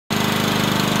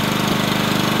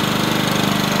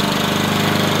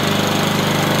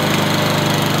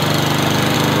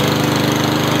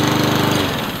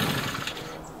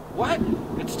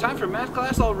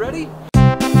class already?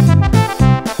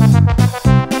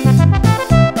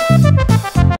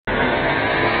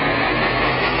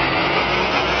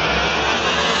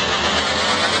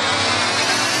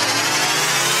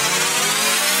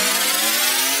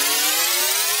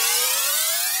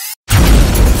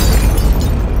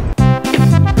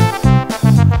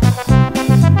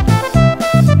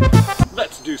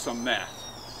 Let's do some math.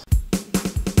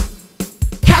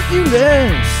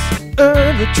 Calculus,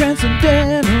 early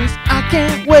transcendentals. I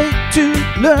can't wait to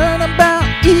learn about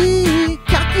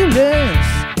calculus.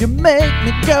 You make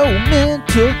me go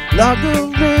mental.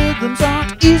 Logarithms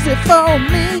aren't easy for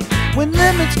me. When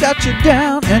limits got you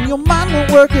down and your mind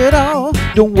won't work at all,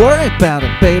 don't worry about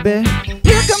it, baby.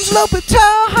 Here comes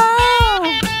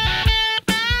L'Hopital.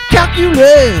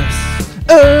 Calculus,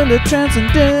 early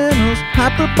transcendentals,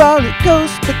 hyperbolic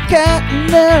coaster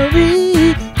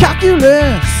catenary.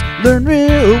 Calculus, learn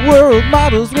real world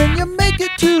models when you make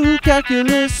it to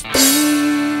calculus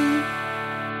 3.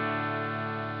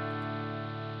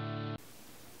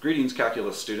 Greetings,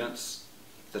 calculus students.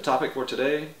 The topic for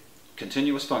today,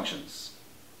 continuous functions.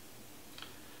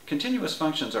 Continuous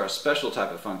functions are a special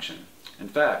type of function. In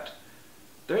fact,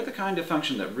 they're the kind of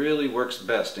function that really works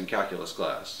best in calculus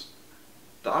class.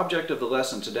 The object of the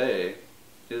lesson today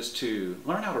is to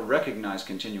learn how to recognize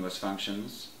continuous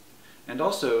functions and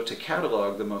also to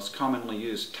catalog the most commonly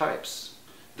used types.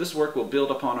 This work will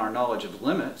build upon our knowledge of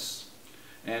limits,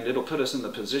 and it'll put us in the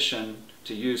position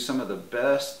to use some of the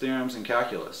best theorems in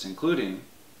calculus, including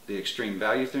the extreme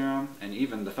value theorem and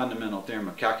even the fundamental theorem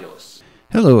of calculus.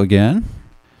 Hello again.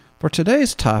 For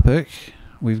today's topic,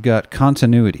 we've got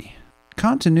continuity.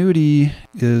 Continuity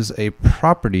is a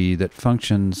property that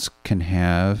functions can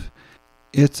have.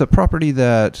 It's a property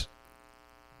that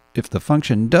if the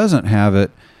function doesn't have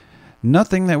it,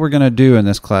 nothing that we're going to do in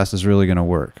this class is really going to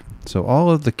work. So all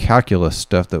of the calculus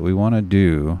stuff that we want to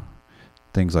do,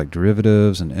 things like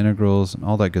derivatives and integrals and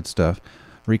all that good stuff,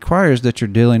 requires that you're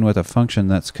dealing with a function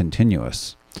that's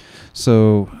continuous.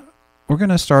 So we're going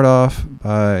to start off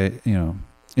by,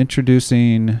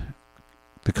 introducing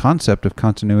the concept of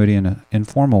continuity in an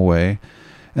informal way,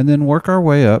 and then work our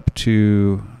way up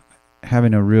to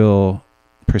having a real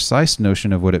precise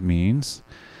notion of what it means.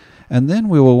 And then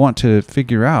we will want to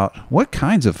figure out what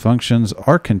kinds of functions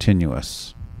are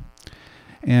continuous.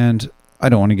 And I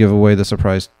don't want to give away the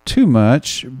surprise too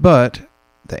much, but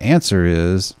the answer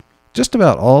is just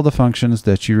about all the functions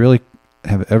that you really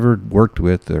have ever worked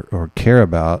with or care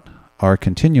about are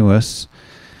continuous,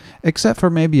 except for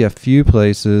maybe a few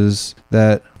places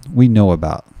that we know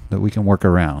about, that we can work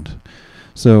around.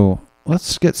 So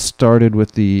let's get started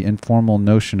with the informal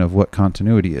notion of what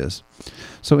continuity is.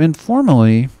 So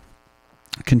informally,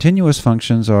 continuous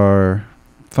functions are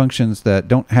functions that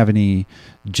don't have any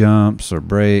jumps or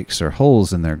breaks or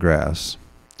holes in their graphs.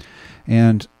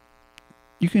 And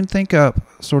you can think up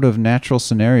sort of natural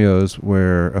scenarios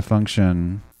where a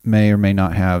function may or may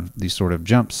not have these sort of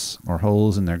jumps or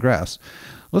holes in their graphs.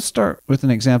 Let's start with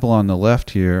an example on the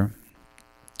left here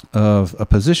of a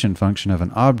position function of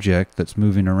an object that's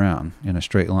moving around in a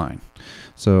straight line.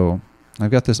 So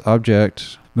I've got this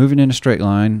object moving in a straight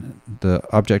line. The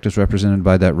object is represented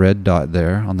by that red dot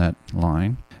there on that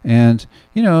line. And,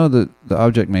 the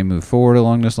object may move forward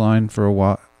along this line for a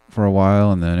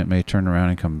while, and then it may turn around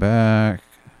and come back,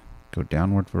 go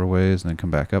downward for a ways, and then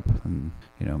come back up and,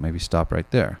 maybe stop right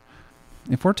there.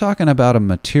 If we're talking about a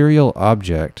material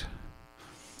object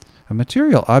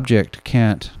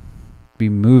can't be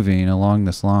moving along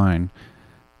this line,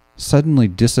 suddenly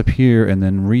disappear and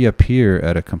then reappear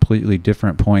at a completely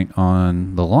different point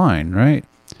on the line, right?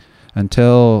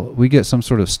 Until we get some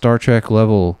sort of Star Trek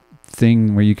level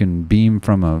thing where you can beam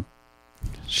from a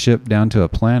ship down to a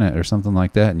planet or something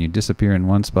like that, and you disappear in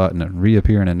one spot and then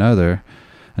reappear in another.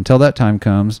 Until that time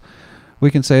comes, we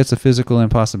can say it's a physical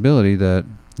impossibility that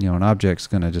an object's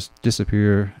going to just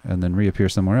disappear and then reappear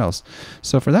somewhere else.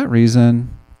 So for that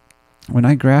reason, when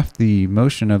I graph the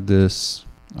motion of this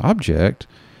object,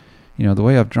 the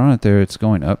way I've drawn it there, it's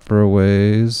going up for a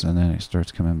ways, and then it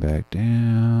starts coming back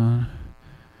down.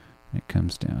 It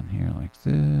comes down here like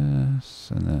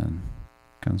this, and then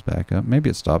comes back up. Maybe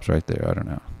it stops right there, I don't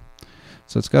know.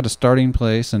 So it's got a starting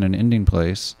place and an ending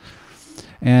place.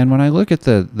 And when I look at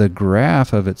the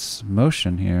graph of its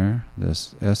motion here,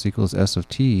 this s equals s of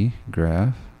t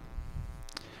graph,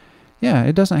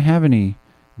 it doesn't have any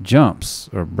jumps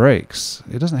or breaks.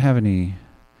 It doesn't have any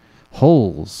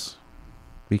holes,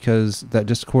 because that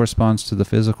just corresponds to the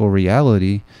physical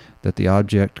reality that the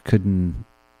object couldn't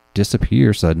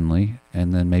disappear suddenly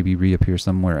and then maybe reappear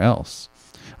somewhere else.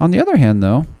 On the other hand,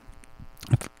 though,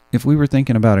 if we were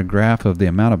thinking about a graph of the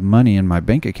amount of money in my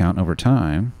bank account over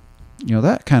time,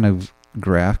 that kind of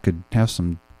graph could have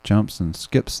some jumps and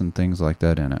skips and things like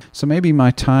that in it. So maybe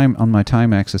my time on my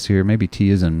time axis here, maybe t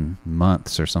is in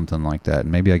months or something like that.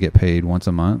 And maybe I get paid once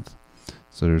a month.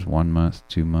 So there's 1 month,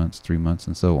 2 months, 3 months,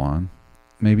 and so on.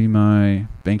 Maybe my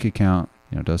bank account,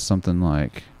 does something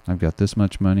like I've got this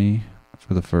much money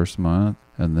for the first month,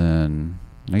 and then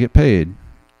I get paid,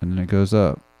 and then it goes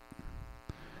up.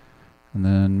 And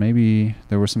then maybe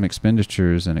there were some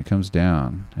expenditures and it comes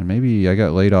down. And maybe I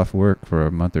got laid off work for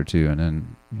a month or two, and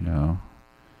then,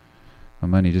 my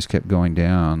money just kept going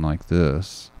down like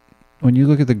this. When you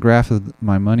look at the graph of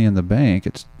my money in the bank,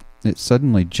 it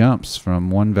suddenly jumps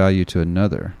from one value to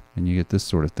another, and you get this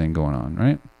sort of thing going on,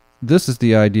 right? This is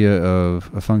the idea of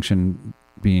a function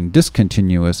being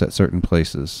discontinuous at certain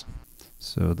places.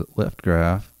 So the left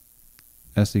graph,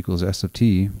 s equals s of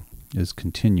t, is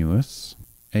continuous.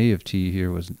 A of t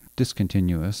here was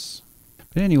discontinuous.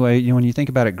 But anyway, when you think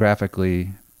about it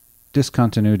graphically,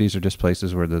 discontinuities are just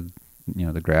places where the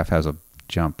graph has a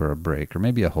jump or a break or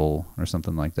maybe a hole or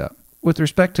something like that. With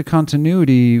respect to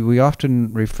continuity, we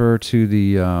often refer to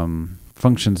the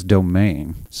function's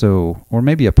domain, or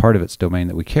maybe a part of its domain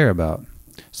that we care about.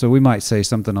 So we might say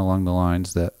something along the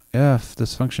lines that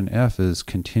this function f is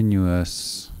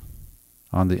continuous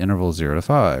on the interval 0 to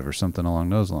 5 or something along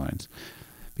those lines.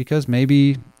 Because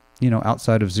maybe,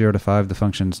 outside of 0 to 5, the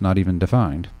function's not even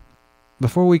defined.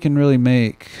 Before we can really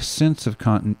make sense of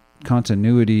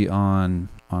continuity on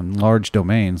large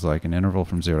domains like an interval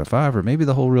from 0 to 5 or maybe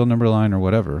the whole real number line or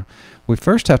whatever, we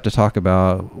first have to talk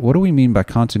about what do we mean by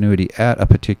continuity at a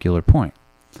particular point.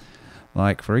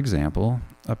 Like, for example,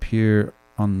 up here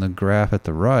on the graph at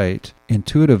the right,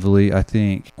 intuitively, I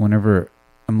think whenever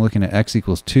I'm looking at x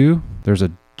equals 2, there's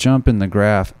a jump in the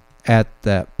graph at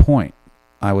that point.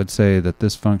 I would say that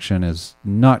this function is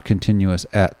not continuous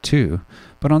at 2.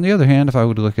 But on the other hand, if I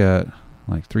would look at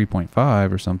like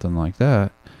 3.5 or something like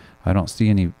that, I don't see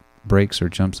any breaks or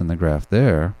jumps in the graph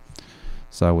there.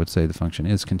 So I would say the function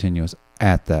is continuous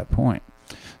at that point.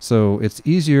 So it's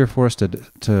easier for us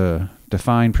to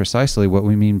define precisely what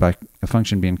we mean by a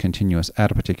function being continuous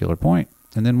at a particular point.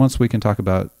 And then once we can talk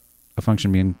about a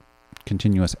function being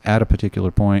continuous at a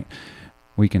particular point,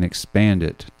 we can expand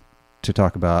it to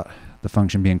talk about the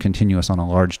function being continuous on a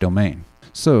large domain.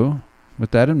 So with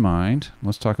that in mind,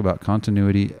 let's talk about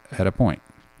continuity at a point.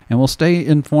 And we'll stay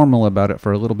informal about it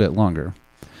for a little bit longer.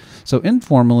 So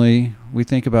informally, we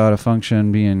think about a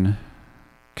function being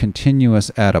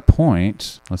continuous at a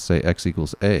point, let's say x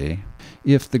equals a,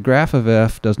 if the graph of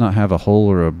f does not have a hole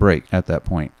or a break at that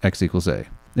point, x equals a.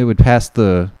 It would pass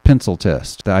the pencil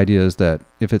test. The idea is that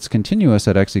if it's continuous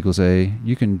at x equals a,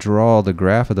 you can draw the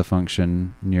graph of the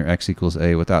function near x equals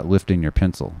a without lifting your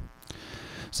pencil.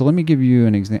 So let me give you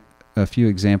a few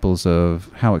examples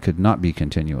of how it could not be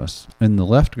continuous. In the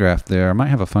left graph there, I might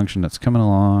have a function that's coming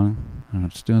along, and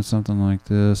it's doing something like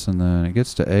this, and then it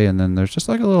gets to a, and then there's just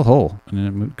like a little hole, and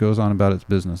then it goes on about its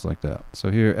business like that.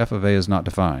 So here, f of a is not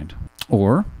defined.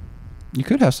 Or you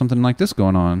could have something like this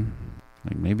going on.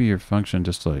 Like maybe your function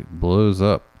just like blows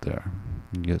up there.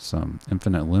 You get some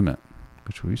infinite limit,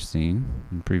 which we've seen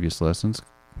in previous lessons.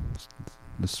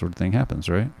 This sort of thing happens,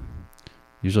 right?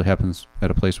 Usually happens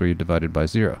at a place where you're divided by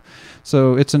 0.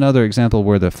 So it's another example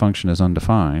where the function is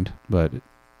undefined, but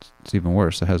it's even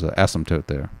worse. It has an asymptote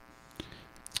there.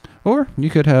 Or you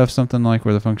could have something like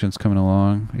where the function's coming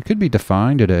along. It could be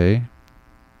defined at a,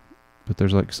 but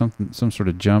there's like some sort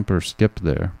of jump or skip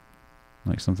there.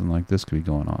 Like something like this could be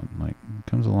going on. Like it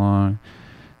comes along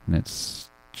and it's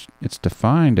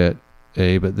defined at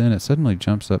a, but then it suddenly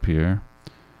jumps up here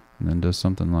and then does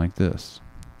something like this.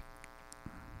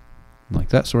 Like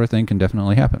that sort of thing can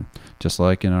definitely happen. Just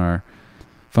like in our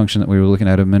function that we were looking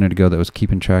at a minute ago that was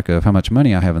keeping track of how much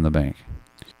money I have in the bank.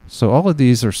 So all of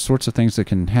these are sorts of things that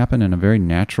can happen in a very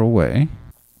natural way.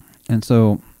 And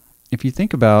so if you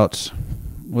think about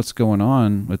what's going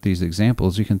on with these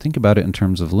examples, you can think about it in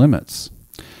terms of limits.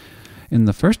 In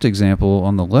the first example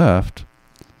on the left,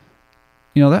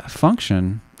 that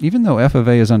function, even though f of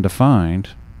a is undefined,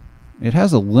 it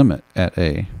has a limit at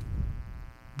a.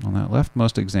 On that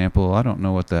leftmost example, I don't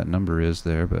know what that number is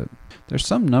there, but there's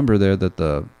some number there that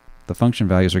the function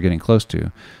values are getting close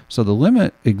to. So the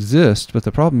limit exists, but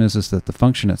the problem is that the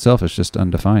function itself is just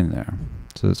undefined there.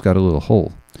 So it's got a little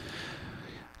hole.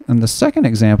 In the second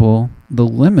example, the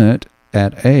limit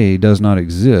at a does not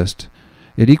exist.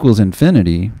 It equals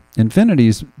infinity. Infinity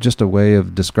is just a way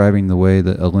of describing the way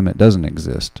that a limit doesn't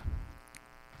exist.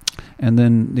 And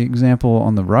then the example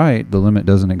on the right, the limit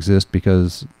doesn't exist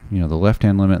because the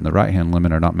left-hand limit and the right-hand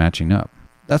limit are not matching up.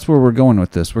 That's where we're going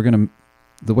with this. We're going to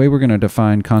the way we're going to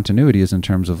define continuity is in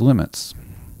terms of limits.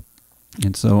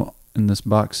 And so in this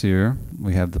box here,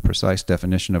 we have the precise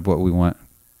definition of what we want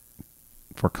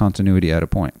for continuity at a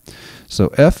point. So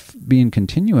f being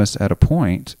continuous at a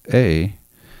point A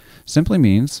simply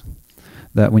means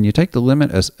that when you take the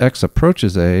limit as x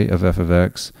approaches a of f of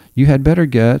x, you had better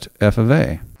get f of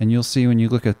a. And you'll see when you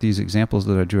look at these examples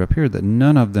that I drew up here that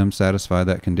none of them satisfy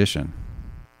that condition.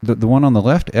 The one on the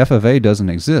left, f of a, doesn't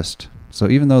exist. So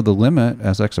even though the limit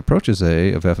as x approaches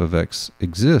a of f of x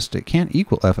exists, it can't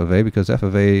equal f of a because f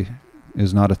of a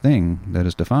is not a thing that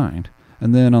is defined.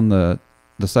 And then on the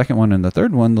second one and the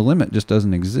third one, the limit just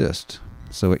doesn't exist.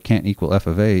 So it can't equal f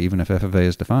of a even if f of a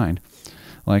is defined.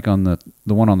 Like on the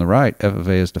one on the right, f of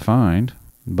a is defined,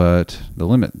 but the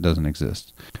limit doesn't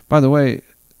exist. By the way,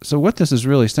 so what this is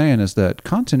really saying is that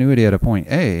continuity at a point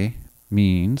A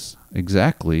means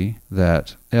exactly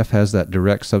that f has that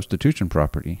direct substitution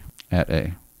property at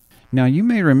A. Now you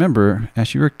may remember,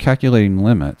 as you were calculating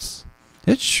limits,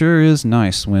 it sure is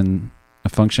nice when a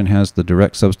function has the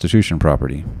direct substitution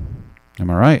property.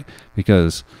 Am I right?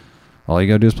 Because all you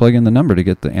gotta do is plug in the number to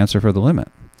get the answer for the limit.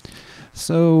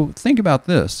 So think about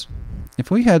this.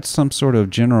 If we had some sort of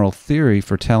general theory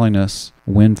for telling us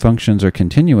when functions are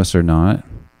continuous or not,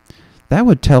 that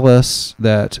would tell us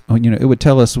that, it would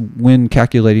tell us when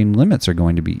calculating limits are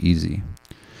going to be easy.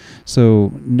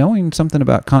 So knowing something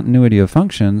about continuity of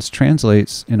functions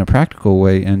translates in a practical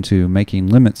way into making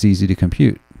limits easy to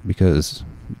compute, because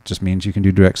it just means you can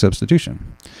do direct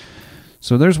substitution.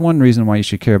 So there's one reason why you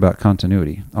should care about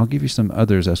continuity. I'll give you some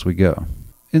others as we go.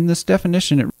 In this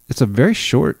definition, it's a very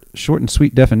short and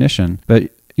sweet definition, but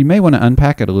you may want to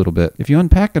unpack it a little bit. If you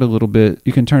unpack it a little bit,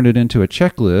 you can turn it into a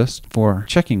checklist for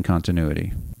checking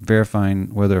continuity,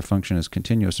 verifying whether a function is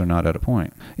continuous or not at a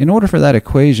point. In order for that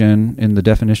equation in the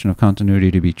definition of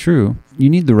continuity to be true, you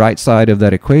need the right side of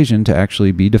that equation to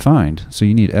actually be defined. So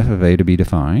you need f of a to be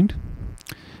defined,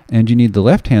 and you need the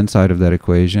left-hand side of that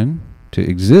equation to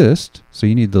exist. So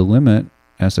you need the limit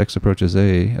as x approaches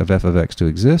a of f of x to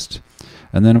exist.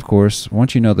 And then, of course,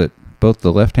 once you know that both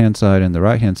the left-hand side and the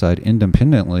right-hand side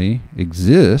independently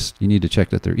exist, you need to check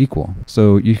that they're equal.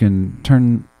 So you can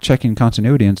turn checking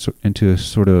continuity into a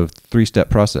sort of three-step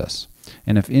process.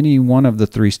 And if any one of the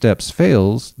three steps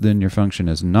fails, then your function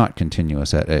is not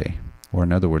continuous at A, or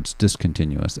in other words,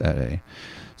 discontinuous at A.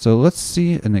 So let's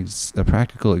see a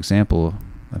practical example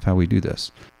of how we do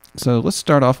this. So let's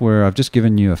start off where I've just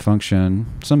given you a function,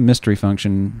 some mystery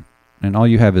function, and all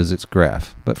you have is its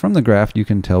graph. But from the graph, you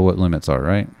can tell what limits are,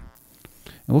 right?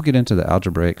 And we'll get into the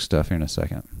algebraic stuff here in a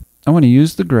second. I want to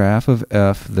use the graph of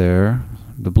f there,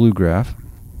 the blue graph,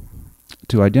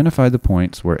 to identify the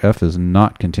points where f is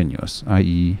not continuous,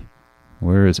 i.e.,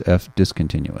 where is f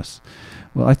discontinuous?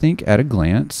 Well, I think at a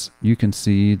glance, you can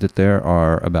see that there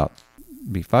are about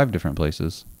 5 different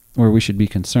places where we should be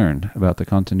concerned about the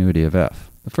continuity of f.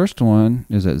 The first one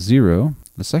is at 0.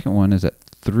 The second one is at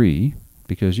 3.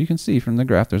 Because you can see from the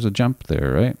graph there's a jump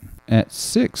there, right? At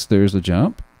 6 there's a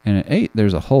jump, and at 8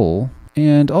 there's a hole.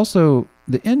 And also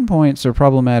the endpoints are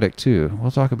problematic too.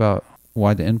 We'll talk about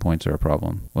why the endpoints are a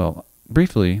problem. Well,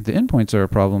 briefly, the endpoints are a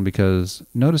problem because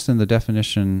notice in the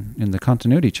definition in the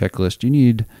continuity checklist, you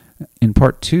need, in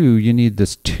part 2, you need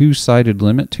this two-sided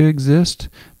limit to exist,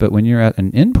 but when you're at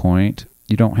an endpoint,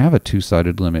 you don't have a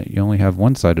two-sided limit. You only have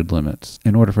one-sided limits.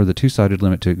 In order for the two-sided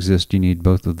limit to exist, you need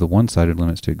both of the one-sided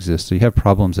limits to exist. So you have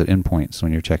problems at endpoints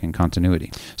when you're checking continuity.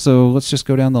 So let's just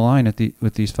go down the line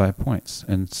with these 5 points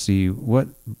and see what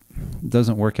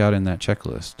doesn't work out in that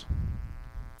checklist.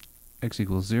 X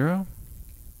equals 0.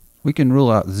 We can rule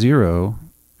out 0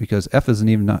 because f is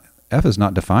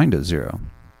not defined at 0.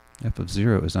 F of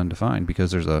 0 is undefined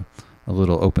because there's a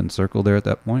little open circle there at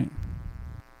that point.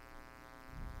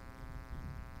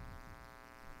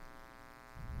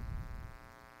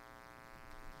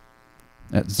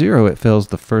 At 0, it fails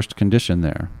the first condition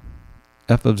there.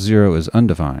 F of 0 is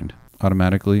undefined.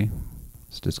 Automatically,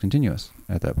 it's discontinuous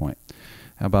at that point.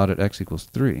 How about at x equals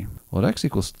 3? Well, at x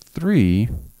equals 3,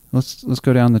 let's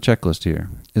go down the checklist here.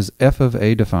 Is f of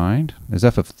a defined? Is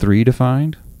f of 3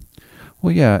 defined?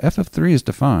 Well, yeah, f of 3 is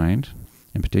defined.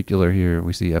 In particular here,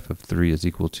 we see f of 3 is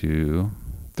equal to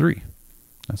 3.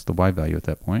 That's the y value at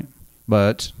that point.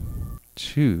 But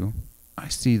 2, I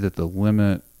see that the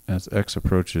limit as x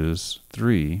approaches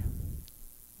 3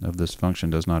 of this function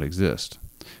does not exist.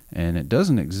 And it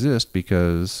doesn't exist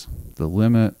because the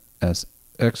limit as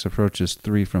x approaches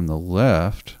 3 from the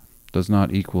left does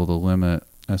not equal the limit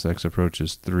as x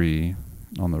approaches 3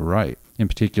 on the right. In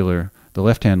particular, the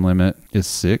left-hand limit is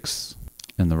 6,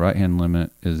 and the right-hand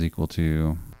limit is equal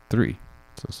to 3.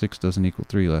 So 6 doesn't equal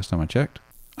 3 last time I checked.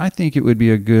 I think it would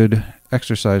be a good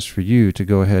exercise for you to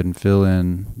go ahead and fill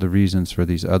in the reasons for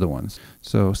these other ones.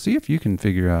 So see if you can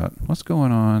figure out what's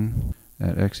going on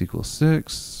at x equals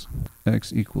 6,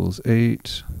 x equals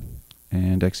 8,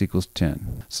 and x equals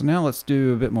 10. So now let's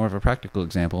do a bit more of a practical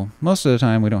example. Most of the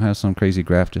time we don't have some crazy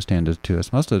graph just handed to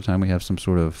us. Most of the time we have some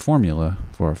sort of formula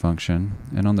for a function,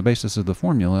 and on the basis of the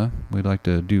formula we'd like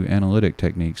to do analytic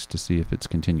techniques to see if it's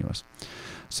continuous.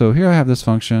 So here I have this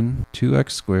function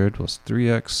 2x squared plus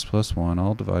 3x plus 1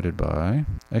 all divided by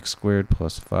x squared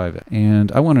plus 5x.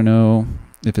 And I want to know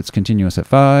if it's continuous at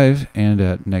 5 and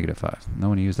at negative 5. And I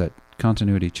want to use that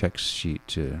continuity check sheet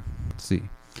to see.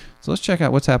 So let's check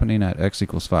out what's happening at x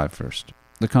equals 5 first.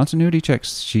 The continuity check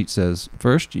sheet says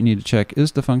first you need to check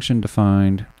is the function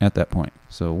defined at that point.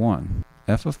 So 1.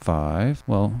 F of 5.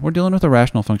 Well, we're dealing with a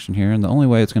rational function here, and the only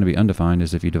way it's going to be undefined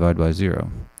is if you divide by 0.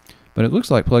 But it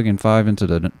looks like plugging 5 into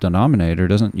the denominator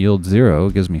doesn't yield 0.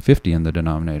 It gives me 50 in the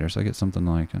denominator. So I get something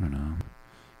like, I don't know,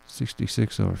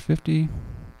 66 over 50. Of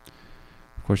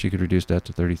course, you could reduce that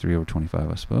to 33 over 25,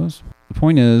 I suppose. The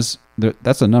point is,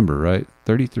 that's a number, right?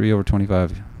 33 over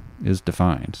 25 is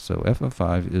defined. So f of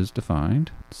 5 is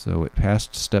defined. So it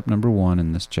passed step number 1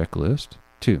 in this checklist.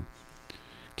 2.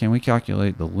 Can we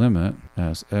calculate the limit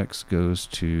as x goes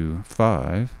to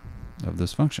 5 of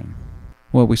this function?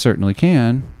 Well, we certainly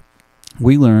can.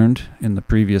 We learned in the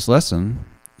previous lesson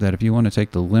that if you want to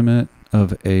take the limit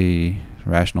of a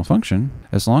rational function,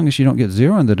 as long as you don't get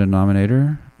 0 in the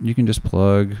denominator, you can just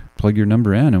plug your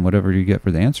number in, and whatever you get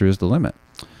for the answer is the limit.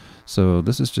 So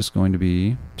this is just going to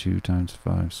be 2 times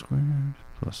 5 squared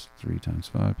plus 3 times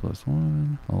 5 plus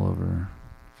 1 all over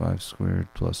 5 squared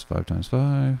plus 5 times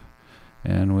 5.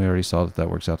 And we already saw that that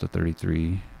works out to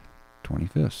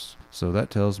 33/25. So that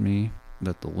tells me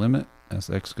that the limit as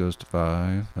x goes to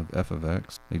 5 of f of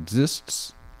x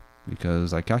exists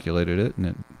because I calculated it and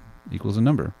it equals a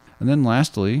number. And then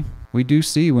lastly, we do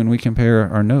see when we compare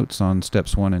our notes on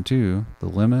steps 1 and 2, the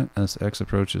limit as x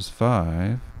approaches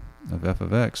 5 of f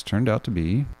of x turned out to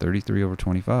be 33 over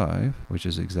 25, which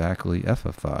is exactly f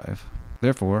of 5.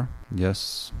 Therefore,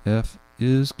 yes, f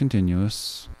is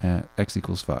continuous at x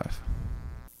equals 5.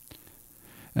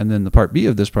 And then the part B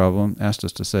of this problem asked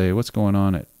us to say what's going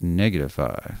on at negative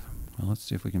 5. Well, let's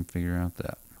see if we can figure out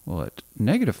that. Well, at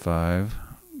negative 5,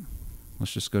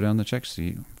 let's just go down the check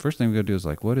sheet. First thing we got to do is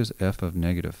like, what is f of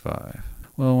negative 5?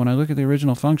 Well, when I look at the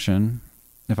original function,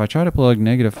 if I try to plug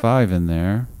negative 5 in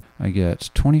there, I get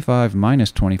 25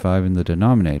 minus 25 in the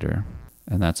denominator,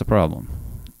 and that's a problem.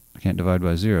 I can't divide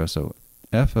by 0, so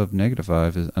f of negative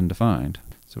 5 is undefined.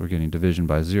 So we're getting division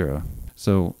by 0.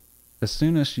 So as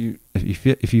soon as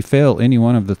if you fail any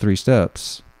one of the 3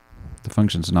 steps, the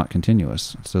function's not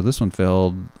continuous. So this one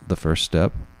failed the first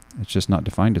step. It's just not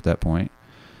defined at that point.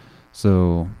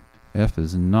 So f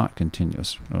is not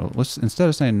continuous. Well, instead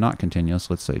of saying not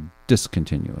continuous, let's say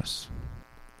discontinuous.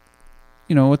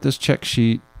 You know, what this check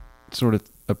sheet sort of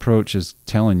approach is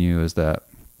telling you is that,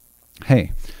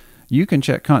 hey, you can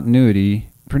check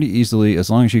continuity pretty easily as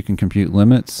long as you can compute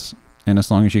limits and as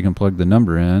long as you can plug the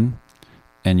number in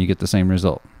and you get the same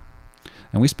result.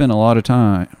 And we spent a lot of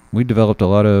time, we developed a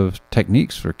lot of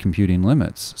techniques for computing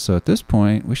limits. So at this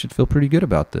point, we should feel pretty good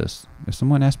about this. If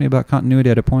someone asks me about continuity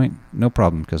at a point, no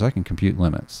problem, because I can compute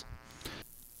limits.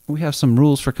 We have some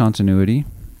rules for continuity.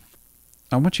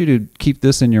 I want you to keep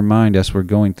this in your mind as we're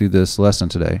going through this lesson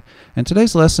today. And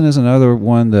today's lesson is another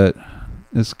one that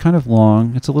is kind of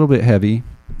long. It's a little bit heavy.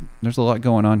 There's a lot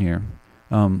going on here.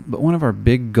 But one of our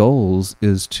big goals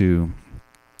is to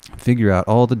figure out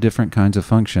all the different kinds of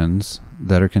functions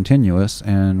that are continuous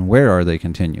and where are they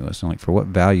continuous and like for what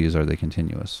values are they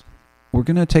continuous. We're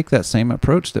going to take that same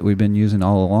approach that we've been using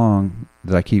all along,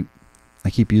 that I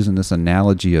keep using this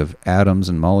analogy of atoms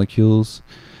and molecules.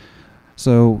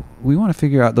 So we want to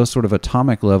figure out those sort of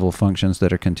atomic level functions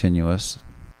that are continuous.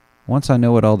 Once I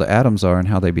know what all the atoms are and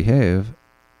how they behave,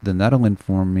 then that'll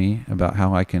inform me about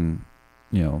how I can,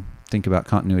 think about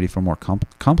continuity for more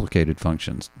complicated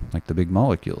functions, like the big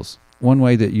molecules. One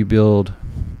way that you build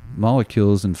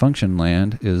molecules in function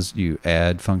land is you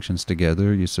add functions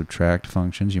together, you subtract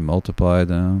functions, you multiply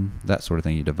them, that sort of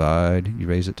thing. You divide, you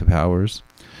raise it to powers.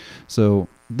 So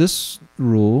this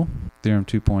rule,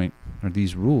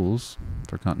 these rules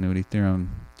for continuity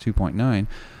theorem 2.9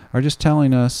 are just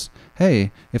telling us,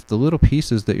 hey, if the little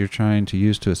pieces that you're trying to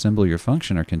use to assemble your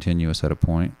function are continuous at a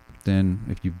point, then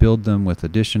if you build them with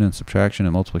addition and subtraction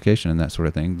and multiplication and that sort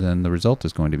of thing, then the result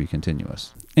is going to be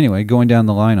continuous. Anyway, going down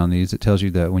the line on these, it tells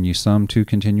you that when you sum 2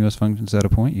 continuous functions at a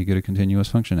point, you get a continuous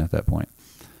function at that point.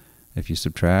 If you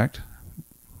subtract,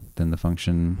 then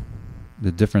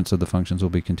the difference of the functions will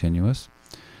be continuous.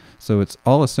 So it's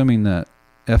all assuming that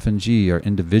f and g are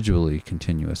individually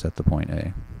continuous at the point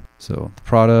A. So the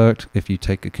product, if you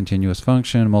take a continuous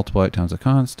function, multiply it times a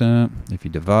constant, if you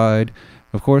divide,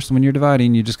 of course, when you're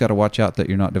dividing, you just got to watch out that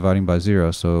you're not dividing by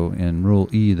 0. So in rule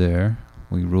E there,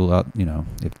 we rule out,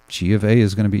 if g of A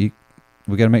is going to be,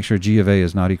 we got to make sure g of A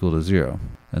is not equal to 0.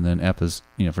 And then f is,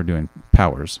 if we're doing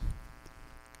powers.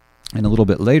 And a little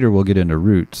bit later, we'll get into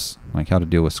roots, like how to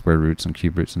deal with square roots and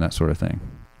cube roots and that sort of thing.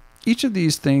 Each of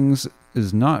these things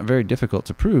is not very difficult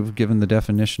to prove given the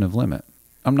definition of limit.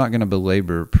 I'm not going to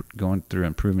belabor going through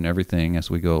and proving everything as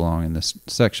we go along in this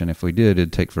section. If we did,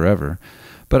 it'd take forever.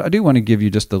 But I do want to give you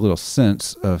just a little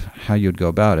sense of how you'd go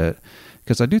about it,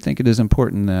 because I do think it is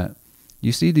important that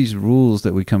you see these rules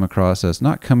that we come across as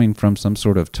not coming from some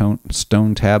sort of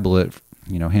stone tablet,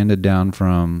 handed down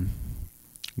from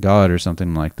God or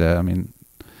something like that. I mean,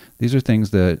 these are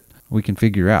things that we can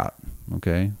figure out,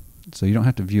 okay? So you don't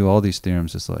have to view all these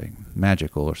theorems as like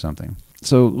magical or something.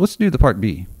 So let's do the part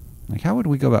B. Like, how would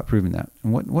we go about proving that?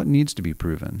 And what needs to be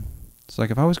proven? It's like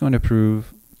if I was going to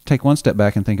take one step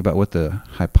back and think about what the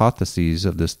hypotheses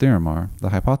of this theorem are. The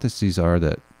hypotheses are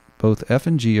that both f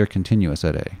and g are continuous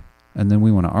at A. And then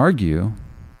we want to argue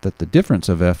that the difference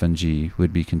of f and g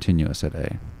would be continuous at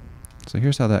A. So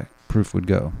here's how that proof would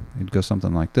go. It'd go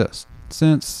something like this.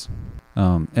 Since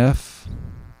f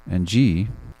and g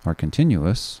are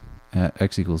continuous at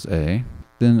x equals A,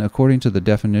 then according to the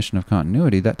definition of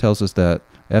continuity, that tells us that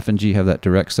f and g have that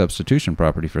direct substitution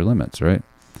property for limits, right?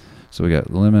 So we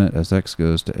got limit as x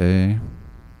goes to A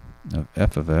of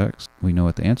f of x. We know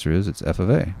what the answer is. It's f of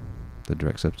A, the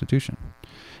direct substitution.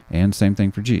 And same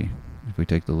thing for g. If we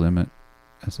take the limit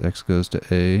as x goes to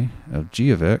A of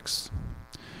g of x,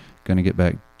 going to get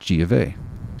back g of A.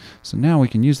 So now we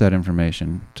can use that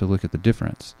information to look at the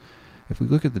difference. If we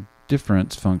look at the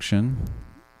difference function,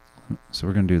 so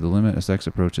we're going to do the limit as x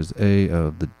approaches A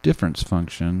of the difference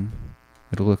function,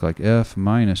 it'll look like f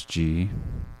minus g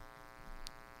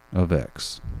of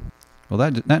x. Well,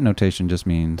 that notation just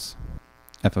means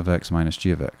f of x minus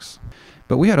g of x.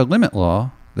 But we had a limit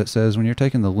law that says when you're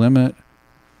taking the limit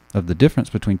of the difference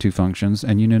between two functions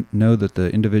and you know that the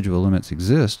individual limits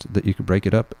exist, that you could break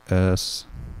it up as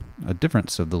a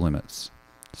difference of the limits.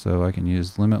 So I can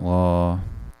use limit law,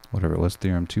 whatever it was,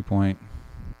 theorem 2 point,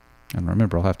 and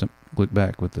remember I'll have to look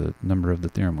back what the number of the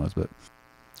theorem was, but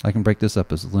I can break this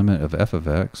up as limit of f of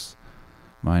x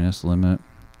minus limit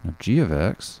of g of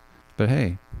x. But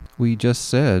hey, we just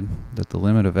said that the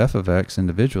limit of f of x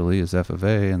individually is f of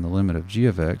A and the limit of g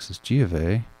of x is g of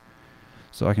A.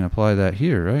 So I can apply that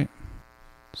here, right?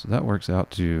 So that works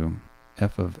out to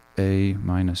f of A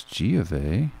minus g of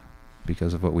A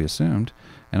because of what we assumed.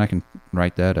 And I can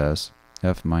write that as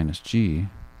f minus g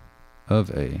of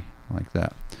A, like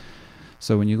that.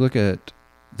 So when you look at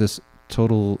this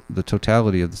the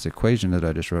totality of this equation that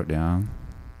I just wrote down,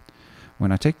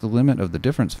 when I take the limit of the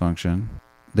difference function,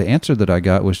 the answer that I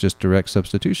got was just direct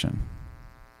substitution.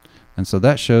 And so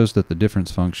that shows that the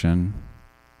difference function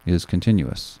is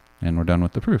continuous. And we're done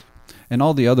with the proof. And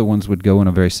all the other ones would go in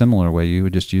a very similar way. You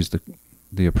would just use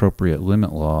the appropriate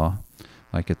limit law.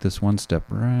 Like at this one step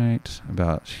right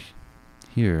about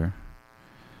here,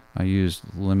 I used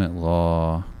limit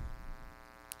law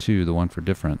 2, the one for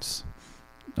difference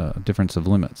of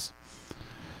limits.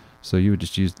 So you would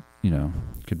just use,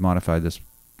 could modify this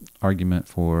argument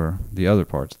for the other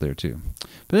parts there too.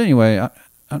 But anyway,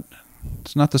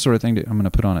 it's not the sort of thing that I'm going to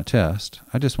put on a test.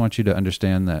 I just want you to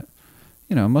understand that,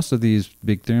 most of these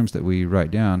big theorems that we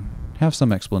write down have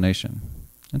some explanation.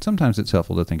 And sometimes it's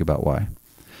helpful to think about why.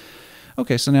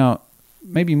 Okay, so now,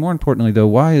 maybe more importantly though,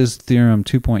 why is theorem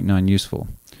 2.9 useful?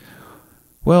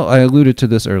 Well, I alluded to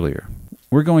this earlier.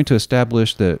 We're going to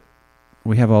establish that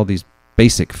we have all these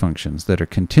basic functions that are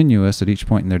continuous at each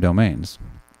point in their domains.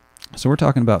 So we're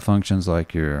talking about functions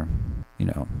like your,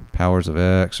 powers of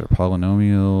x or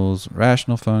polynomials,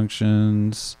 rational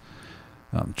functions,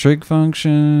 trig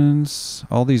functions,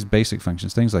 all these basic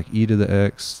functions, things like e to the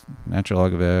x, natural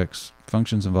log of x,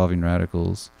 functions involving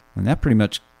radicals. And that pretty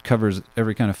much covers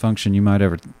every kind of function you might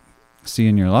ever see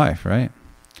in your life, right?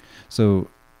 So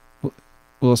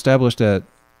we'll establish that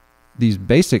these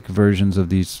basic versions of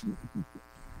these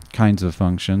kinds of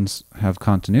functions have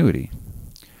continuity.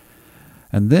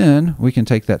 And then we can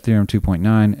take that theorem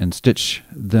 2.9 and stitch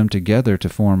them together to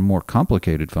form more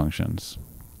complicated functions.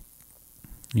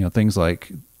 Things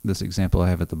like this example I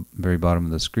have at the very bottom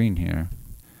of the screen here.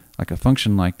 Like a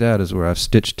function like that is where I've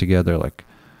stitched together like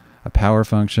a power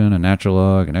function, a natural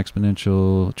log, an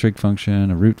exponential, a trig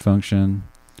function, a root function.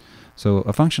 So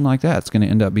a function like that is going to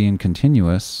end up being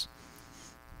continuous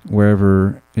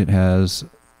wherever it has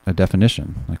a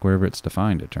definition, like wherever it's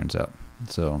defined, it turns out.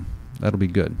 So that'll be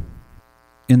good.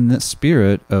 In the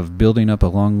spirit of building up a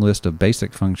long list of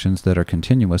basic functions that are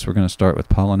continuous, we're going to start with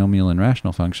polynomial and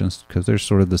rational functions because they're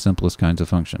sort of the simplest kinds of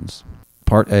functions.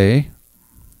 Part A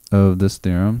of this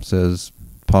theorem says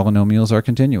polynomials are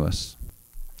continuous.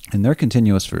 And they're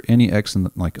continuous for any x,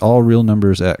 like all real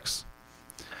numbers x.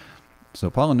 So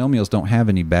polynomials don't have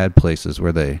any bad places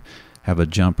where they have a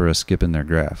jump or a skip in their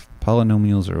graph.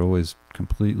 Polynomials are always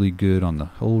completely good on the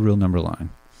whole real number line.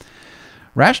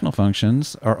 Rational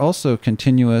functions are also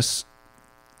continuous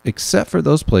except for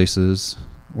those places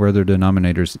where their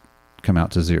denominators come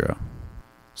out to 0.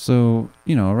 So,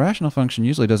 a rational function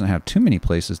usually doesn't have too many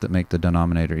places that make the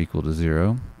denominator equal to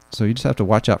 0. So you just have to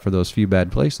watch out for those few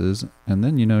bad places, and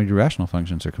then your rational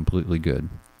functions are completely good.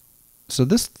 So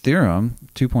this theorem,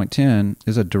 2.10,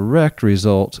 is a direct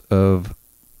result of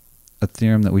a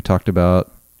theorem that we talked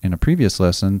about in a previous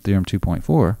lesson, theorem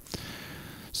 2.4.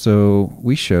 So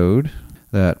we showed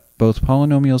that both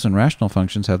polynomials and rational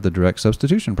functions have the direct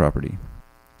substitution property.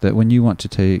 That when you want to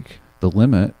take the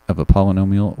limit of a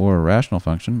polynomial or a rational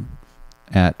function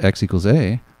at x equals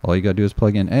a, all you got to do is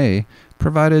plug in a,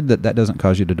 provided that that doesn't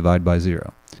cause you to divide by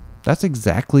 0. That's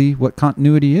exactly what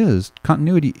continuity is.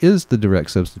 Continuity is the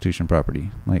direct substitution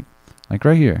property, like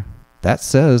right here. That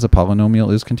says a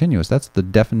polynomial is continuous. That's the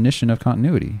definition of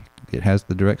continuity. It has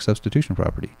the direct substitution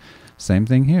property. Same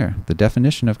thing here. The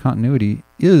definition of continuity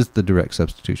is the direct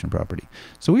substitution property.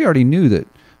 So we already knew that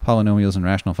polynomials and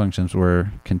rational functions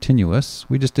were continuous.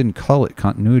 We just didn't call it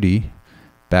continuity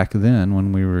back then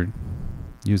when we were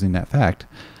using that fact.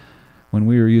 When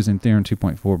we were using theorem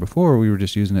 2.4 before, we were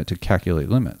just using it to calculate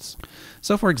limits.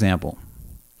 So for example,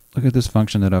 look at this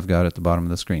function that I've got at the bottom of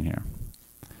the screen here.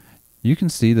 You can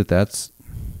see that that's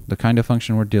the kind of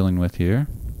function we're dealing with here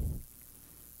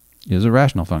is a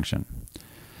rational function.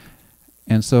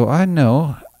 And so I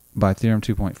know by theorem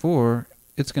 2.4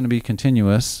 it's going to be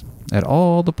continuous at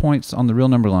all the points on the real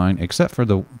number line except for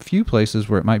the few places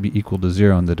where it might be equal to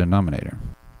 0 in the denominator.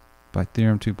 By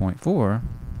theorem 2.4,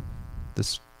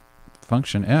 this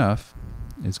function f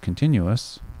is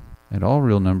continuous at all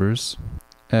real numbers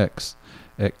x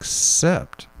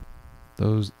except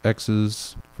those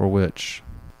x's for which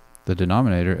the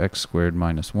denominator x squared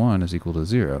minus 1 is equal to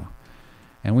 0.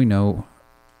 And we know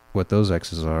what those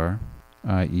x's are,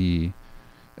 i.e.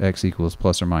 x equals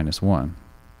plus or minus 1.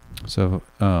 So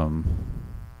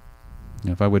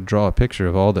if I would draw a picture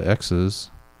of all the x's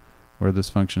where this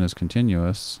function is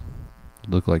continuous, it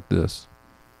would look like this.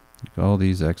 Like all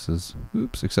these x's,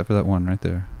 oops, except for that one right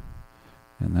there,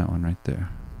 and that one right there.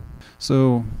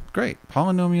 So great,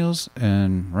 polynomials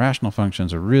and rational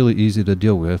functions are really easy to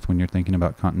deal with when you're thinking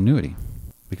about continuity,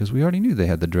 because we already knew they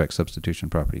had the direct substitution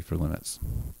property for limits.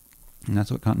 And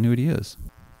that's what continuity is.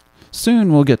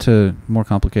 Soon we'll get to more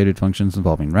complicated functions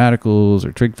involving radicals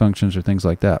or trig functions or things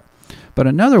like that. But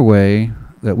another way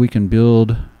that we can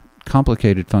build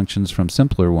complicated functions from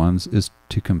simpler ones is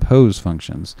to compose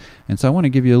functions. And so I want to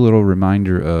give you a little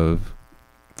reminder of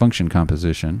function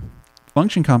composition.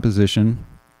 Function composition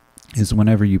is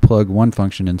whenever you plug one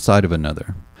function inside of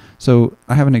another. So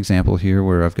I have an example here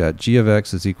where I've got g of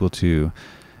x is equal to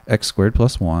x squared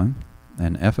plus 1,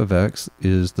 and f of x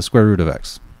is the square root of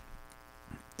x.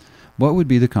 What would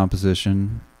be the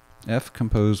composition f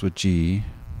composed with g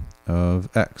of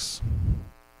x?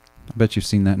 I bet you've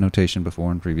seen that notation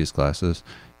before in previous classes.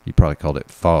 You probably called it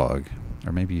fog,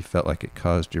 or maybe you felt like it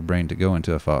caused your brain to go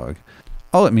into a fog.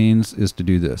 All it means is to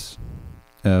do this,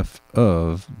 f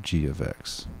of g of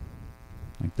x,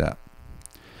 like that.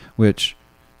 Which,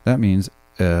 that means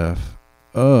f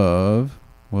of,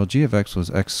 well, g of x was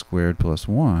x squared plus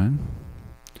 1,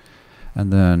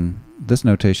 and then this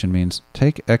notation means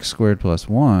take x squared plus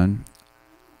 1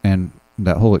 and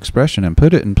that whole expression and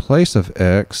put it in place of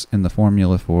x in the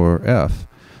formula for f.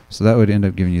 So that would end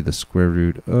up giving you the square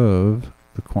root of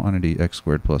the quantity x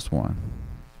squared plus 1.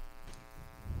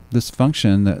 This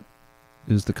function that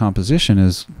is the composition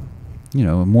is,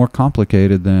 more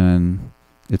complicated than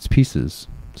its pieces.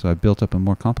 So I built up a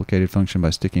more complicated function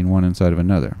by sticking one inside of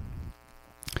another.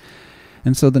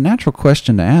 And so the natural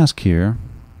question to ask here,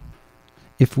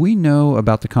 if we know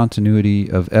about the continuity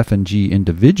of f and g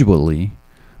individually,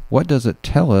 what does it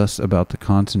tell us about the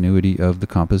continuity of the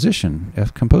composition,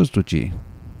 f composed with g?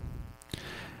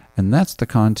 And that's the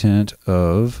content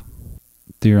of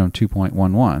theorem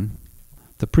 2.11,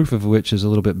 the proof of which is a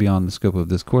little bit beyond the scope of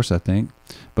this course, I think,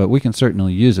 but we can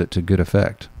certainly use it to good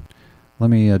effect. Let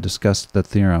me discuss the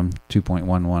theorem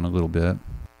 2.11 a little bit.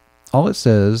 All it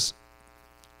says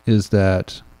is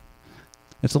that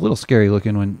it's a little scary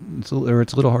looking it's a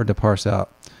little hard to parse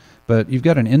out, But you've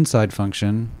got an inside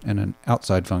function and an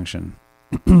outside function.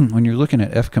 When you're looking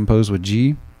at f composed with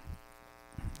g,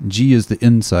 g is the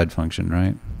inside function,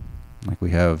 right? Like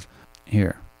we have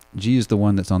here. G is the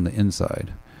one that's on the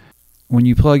inside. When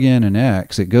you plug in an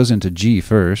x, it goes into g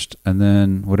first, and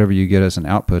then whatever you get as an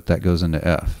output, that goes into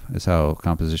f, is how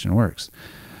composition works.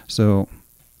 So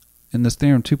in this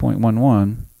theorem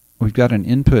 2.11, we've got an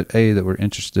input a that we're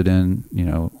interested in,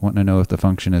 wanting to know if the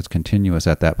function is continuous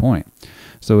at that point.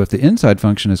 So if the inside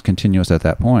function is continuous at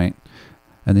that point,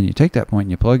 and then you take that point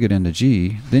and you plug it into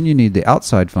g, then you need the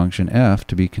outside function f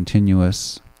to be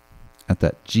continuous at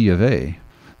that g of a.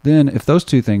 Then if those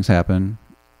two things happen,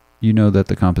 you know that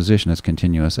the composition is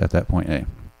continuous at that point A.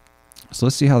 So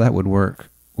let's see how that would work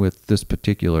with this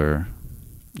particular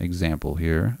example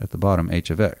here at the bottom, h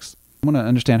of x. I want to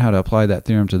understand how to apply that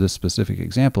theorem to this specific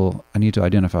example. I need to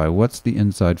identify what's the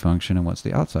inside function and what's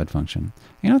the outside function.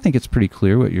 And I think it's pretty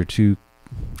clear what your two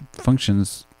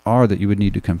functions are that you would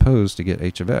need to compose to get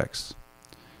h of x.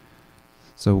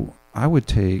 So I would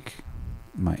take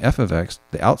my f of x,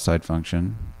 the outside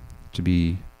function, to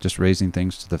be just raising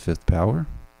things to the 5th power.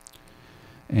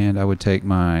 And I would take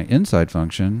my inside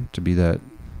function to be that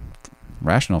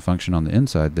rational function on the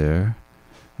inside there,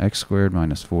 x squared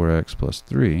minus 4x plus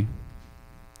 3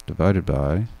 divided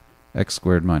by x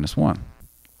squared minus 1.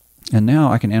 And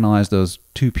now I can analyze those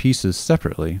two pieces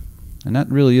separately. And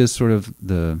that really is sort of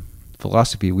the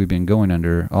philosophy we've been going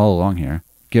under all along here.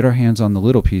 Get our hands on the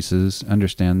little pieces,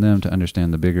 understand them to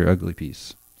understand the bigger ugly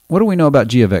piece. What do we know about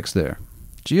g of x there?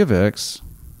 G of x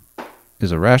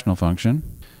is a rational function,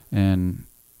 and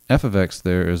f of x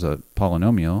there is a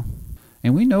polynomial.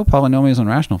 And we know polynomials and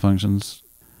rational functions.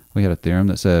 We had a theorem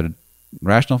that said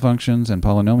rational functions and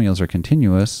polynomials are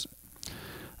continuous.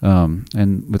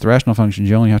 And with rational functions,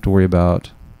 you only have to worry about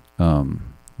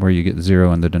where you get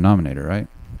 0 in the denominator, right?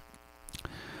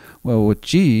 Well, with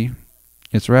g,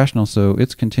 it's rational, so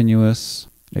it's continuous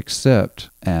except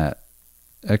at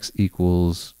x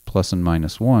equals plus and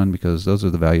minus 1, because those are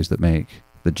the values that make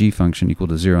the g function equal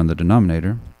to 0 in the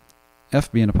denominator.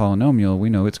 F being a polynomial,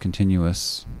 we know it's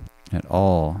continuous at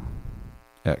all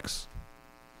x.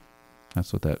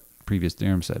 That's what that previous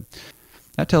theorem said.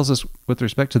 That tells us with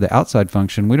respect to the outside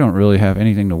function, we don't really have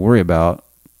anything to worry about.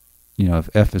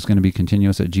 If f is going to be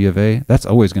continuous at g of a, that's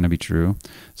always going to be true.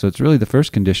 So it's really the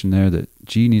first condition there that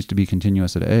g needs to be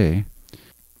continuous at a.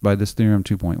 By this theorem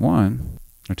 2.1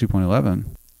 or 2.11,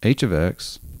 h of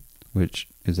x, which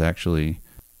is actually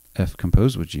f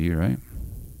composed with g, right,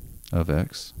 of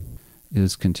x,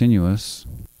 is continuous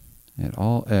at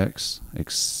all x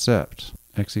except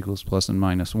x equals plus and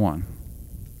minus 1.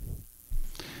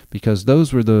 Because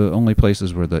those were the only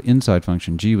places where the inside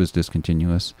function g was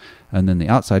discontinuous, and then the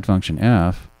outside function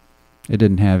f, it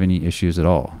didn't have any issues at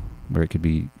all, where it could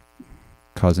be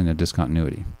causing a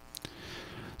discontinuity.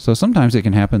 So sometimes it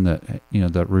can happen that,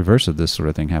 the reverse of this sort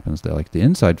of thing happens, that like the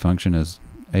inside function is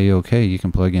a-okay, you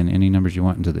can plug in any numbers you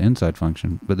want into the inside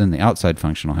function, but then the outside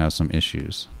function will have some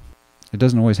issues. It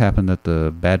doesn't always happen that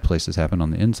the bad places happen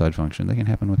on the inside function. They can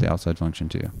happen with the outside function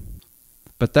too.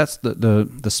 But that's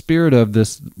the spirit of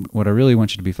this. What I really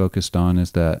want you to be focused on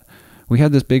is that we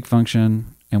had this big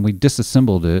function and we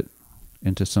disassembled it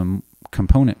into some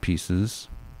component pieces,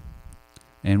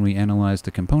 and we analyzed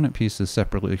the component pieces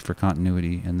separately for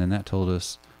continuity, and then that told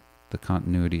us the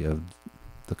continuity of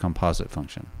the composite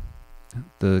function.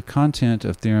 The content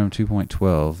of theorem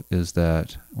 2.12 is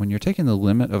that when you're taking the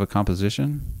limit of a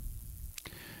composition,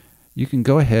 you can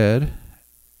go ahead,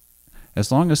 as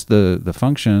long as the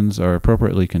functions are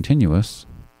appropriately continuous,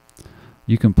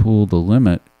 you can pull the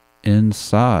limit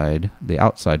inside the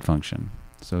outside function.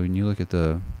 So when you look at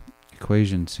the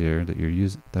equations here that you're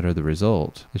using, that are the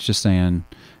result, it's just saying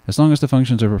as long as the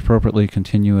functions are appropriately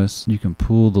continuous, you can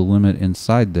pull the limit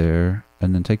inside there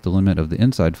and then take the limit of the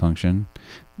inside function,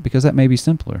 because that may be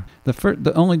simpler.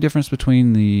 The only difference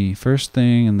between the first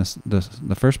thing and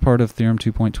the first part of theorem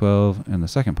 2.12 and the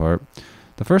second part,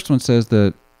 the first one says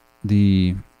that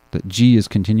that g is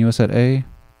continuous at a.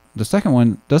 The second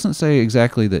one doesn't say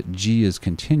exactly that g is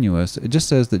continuous, it just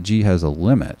says that g has a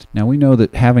limit. Now we know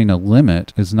that having a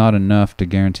limit is not enough to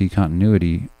guarantee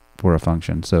continuity for a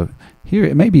function. So here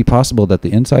it may be possible that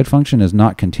the inside function is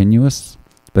not continuous,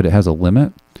 but it has a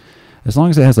limit. As long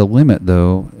as it has a limit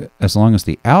though, as long as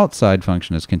the outside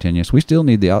function is continuous, we still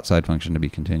need the outside function to be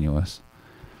continuous.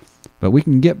 But we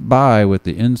can get by with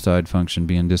the inside function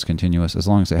being discontinuous as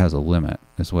long as it has a limit,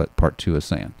 is what part 2 is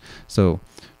saying. So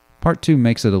part 2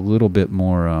 makes it a little bit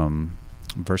more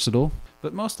versatile,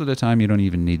 but most of the time you don't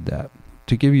even need that.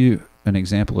 To give you an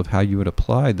example of how you would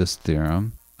apply this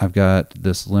theorem, I've got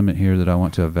this limit here that I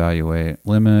want to evaluate.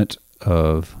 Limit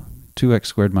of 2x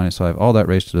squared minus 5, all that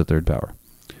raised to the third power.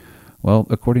 Well,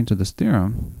 according to this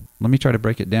theorem, let me try to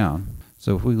break it down.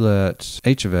 So if we let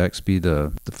h of x be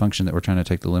the function that we're trying to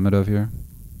take the limit of here,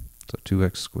 so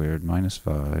 2x squared minus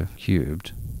 5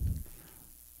 cubed,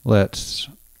 let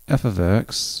f of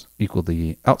x equal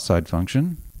the outside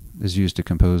function, is used to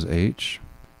compose h,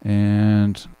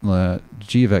 and let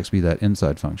g of x be that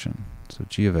inside function. So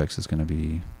g of x is going to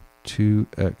be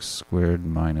 2x squared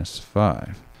minus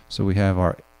 5. So we have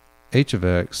our h of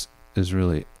x is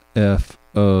really f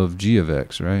of g of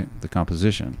x, right? The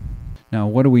composition. Now,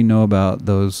 what do we know about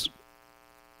those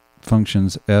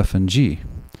functions f and g?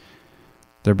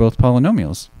 They're both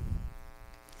polynomials.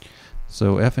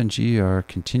 So f and g are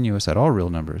continuous at all real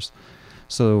numbers.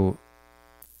 So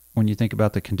when you think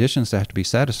about the conditions that have to be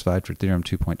satisfied for theorem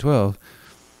 2.12,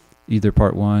 either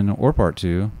part 1 or part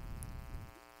 2,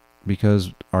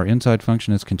 because our inside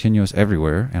function is continuous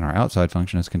everywhere and our outside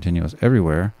function is continuous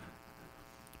everywhere,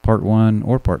 part 1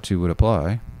 or part 2 would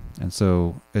apply. And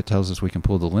so it tells us we can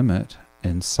pull the limit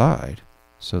inside.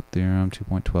 So theorem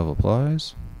 2.12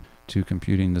 applies to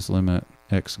computing this limit.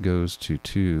 X goes to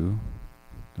 2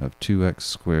 of 2x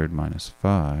squared minus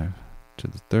 5 to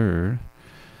the third.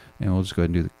 And we'll just go ahead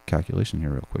and do the calculation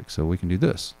here real quick. So we can do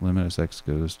this. Limit as x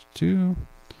goes to 2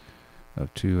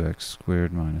 of 2x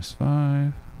squared minus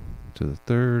 5 to the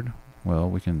third. Well,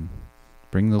 we can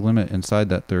bring the limit inside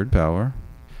that third power.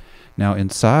 Now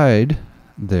inside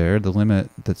there, the limit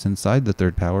that's inside the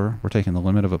third power, we're taking the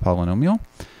limit of a polynomial,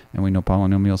 and we know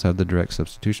polynomials have the direct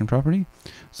substitution property.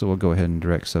 So we'll go ahead and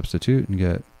direct substitute and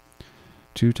get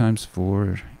 2 times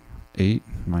 4, 8,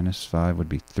 minus 5 would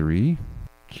be 3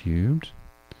 cubed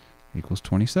equals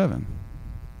 27.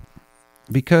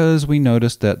 Because we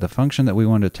noticed that the function that we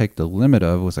wanted to take the limit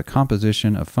of was a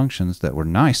composition of functions that were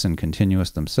nice and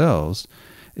continuous themselves,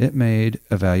 it made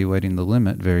evaluating the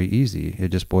limit very easy. It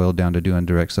just boiled down to doing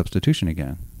direct substitution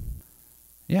again.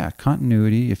 Yeah,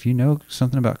 continuity, if you know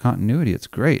something about continuity, it's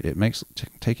great. It makes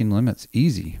taking limits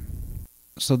easy.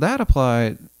 So that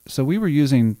applied, so we were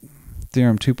using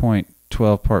theorem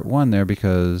 2.12 part 1 there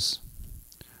because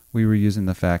we were using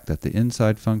the fact that the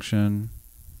inside function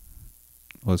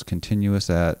was continuous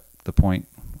at the point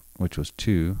which was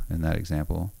 2 in that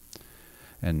example.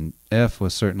 And f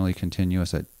was certainly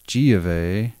continuous at g of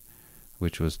a,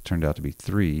 which was turned out to be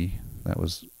 3. That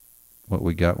was what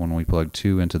we got when we plugged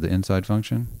 2 into the inside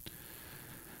function.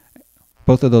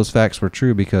 Both of those facts were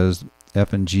true because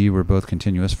f and g were both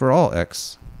continuous for all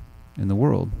x in the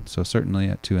world. So certainly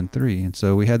at 2 and 3. And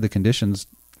so we had the conditions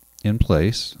in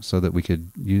place so that we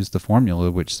could use the formula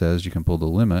which says you can pull the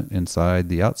limit inside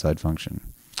the outside function.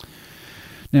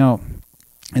 Now,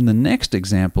 in the next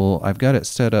example, I've got it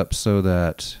set up so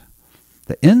that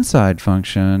the inside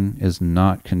function is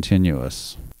not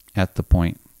continuous at the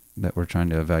point that we're trying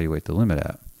to evaluate the limit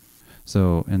at.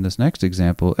 So in this next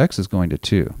example, x is going to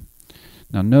 2.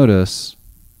 Now notice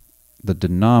the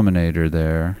denominator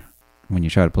there, when you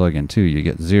try to plug in 2, you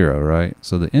get 0, right?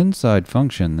 So the inside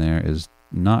function there is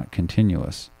not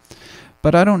continuous.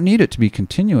 But I don't need it to be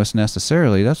continuous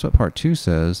necessarily. That's what part 2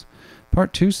 says.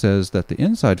 Part 2 says that the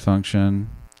inside function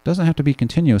doesn't have to be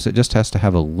continuous, it just has to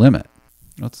have a limit.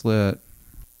 Let's let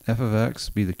f of x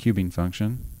be the cubing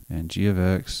function and g of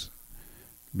x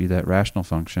be that rational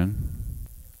function.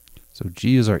 So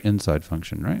g is our inside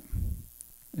function, right?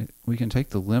 We can take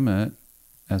the limit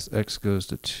as x goes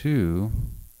to 2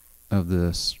 of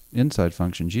this inside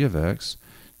function g of x.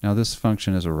 Now this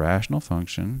function is a rational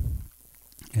function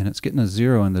and it's getting a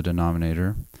 0 in the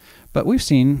denominator. But we've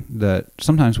seen that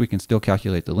sometimes we can still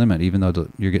calculate the limit even though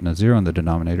you're getting a 0 in the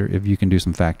denominator if you can do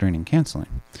some factoring and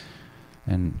canceling.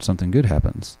 And something good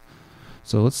happens.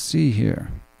 So let's see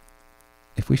here.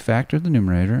 If we factor the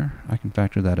numerator, I can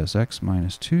factor that as x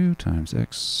minus 2 times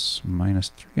x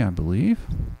minus 3, I believe.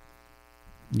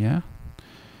 Yeah.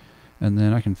 And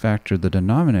then I can factor the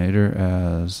denominator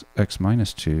as x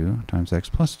minus 2 times x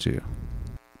plus 2.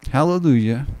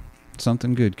 Hallelujah.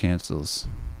 Something good cancels.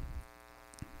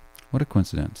 What a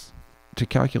coincidence. To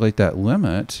calculate that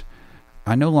limit,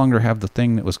 I no longer have the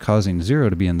thing that was causing 0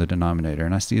 to be in the denominator.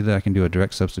 And I see that I can do a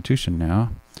direct substitution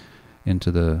now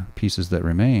into the pieces that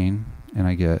remain. And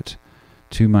I get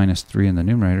 2 minus 3 in the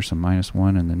numerator, so minus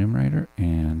 1 in the numerator,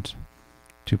 and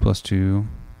 2 plus 2,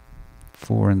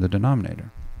 4 in the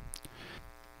denominator.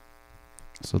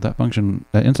 So that function,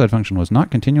 that inside function was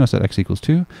not continuous at x equals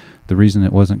 2. The reason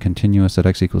it wasn't continuous at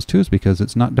x equals 2 is because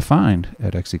it's not defined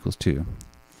at x equals 2.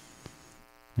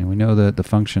 And we know that the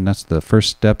function, that's the first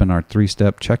step in our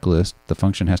 3-step checklist, the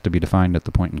function has to be defined at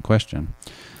the point in question.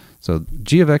 So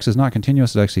g of x is not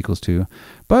continuous at x equals 2,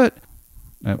 but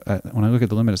when I look at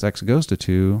the limit as x goes to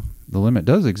 2, the limit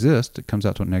does exist. It comes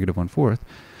out to negative 1/4.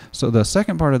 So the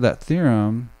second part of that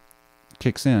theorem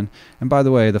kicks in. And by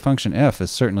the way, the function f is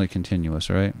certainly continuous,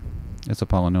 right? It's a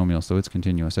polynomial, so it's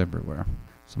continuous everywhere.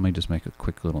 So let me just make a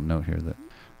quick little note here that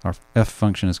our f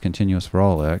function is continuous for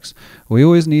all x. We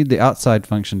always need the outside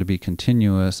function to be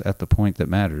continuous at the point that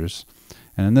matters.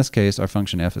 And in this case, our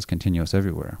function f is continuous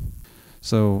everywhere.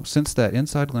 So since that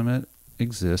inside limit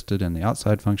existed and the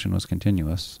outside function was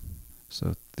continuous,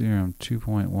 so theorem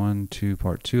 2.12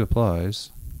 part 2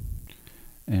 applies,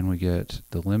 and we get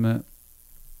the limit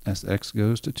as x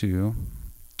goes to 2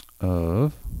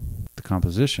 of the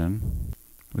composition.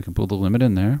 We can pull the limit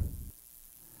in there,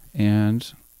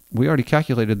 and we already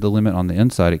calculated the limit on the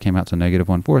inside. It came out to negative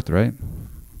 1/4, right?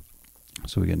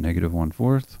 So we get negative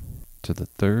 1/4 to the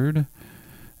third,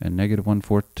 and negative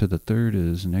 1/4 to the third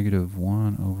is negative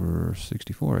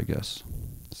 1/64, I guess.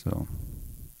 So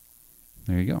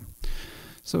there you go.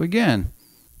 So again,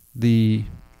 the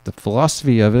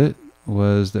philosophy of it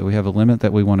was that we have a limit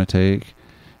that we want to take.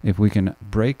 If we can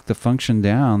break the function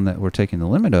down that we're taking the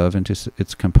limit of into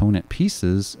its component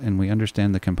pieces, and we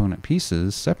understand the component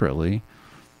pieces separately,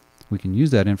 we can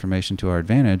use that information to our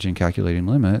advantage in calculating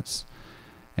limits.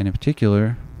 And in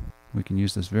particular, we can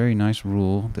use this very nice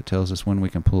rule that tells us when we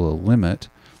can pull a limit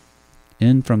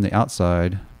in from the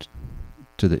outside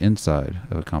to the inside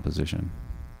of a composition,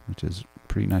 which is a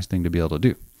pretty nice thing to be able to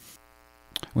do.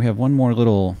 We have one more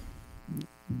little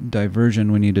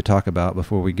diversion we need to talk about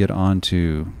before we get on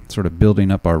to sort of building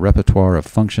up our repertoire of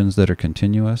functions that are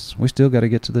continuous. We still got to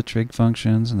get to the trig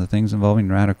functions and the things involving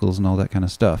radicals and all that kind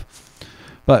of stuff.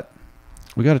 But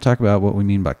we got to talk about what we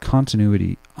mean by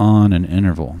continuity on an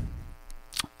interval.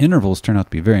 Intervals turn out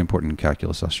to be very important in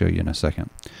calculus. I'll show you in a second.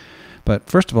 But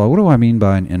first of all, what do I mean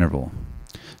by an interval?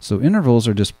 So intervals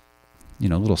are just,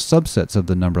 little subsets of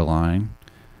the number line,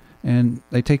 and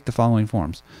they take the following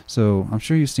forms. So I'm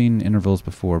sure you've seen intervals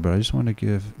before, but I just want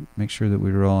to make sure that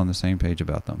we were all on the same page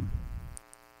about them.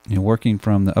 Working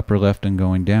from the upper left and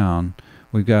going down,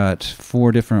 we've got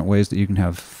 4 different ways that you can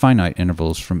have finite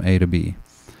intervals from A to B.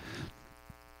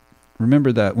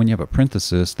 Remember that when you have a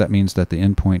parenthesis, that means that the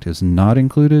endpoint is not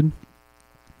included.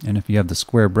 And if you have the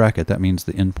square bracket, that means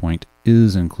the endpoint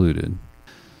is included.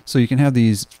 So you can have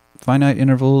these finite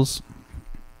intervals,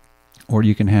 or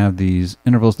you can have these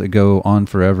intervals that go on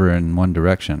forever in one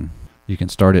direction. You can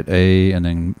start at A and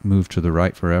then move to the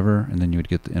right forever, and then you would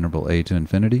get the interval A to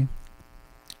infinity.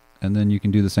 And then you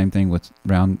can do the same thing with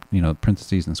round,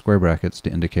 parentheses and square brackets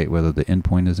to indicate whether the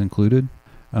endpoint is included.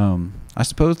 I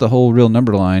suppose the whole real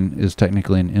number line is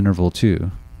technically an interval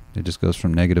too. It just goes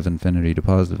from negative infinity to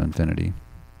positive infinity.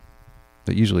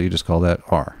 But usually you just call that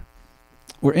R.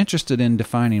 We're interested in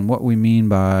defining what do we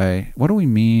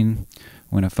mean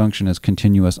when a function is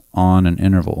continuous on an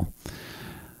interval.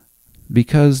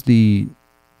 Because the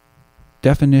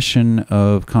definition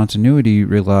of continuity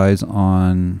relies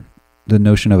on the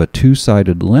notion of a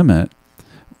two-sided limit,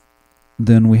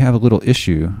 then we have a little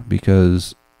issue,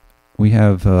 because we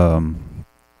have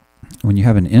when you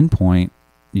have an endpoint,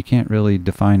 you can't really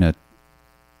define a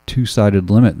two-sided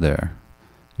limit there.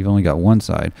 You've only got one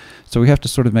side. So we have to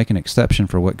sort of make an exception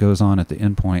for what goes on at the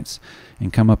endpoints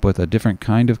and come up with a different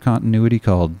kind of continuity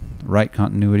called right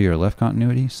continuity or left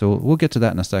continuity. So we'll get to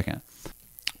that in a second.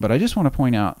 But I just want to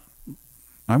point out,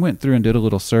 I went through and did a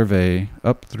little survey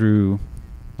up through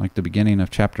like the beginning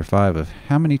of chapter 5 of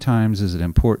how many times is it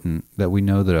important that we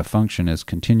know that a function is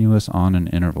continuous on an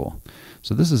interval.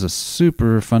 So this is a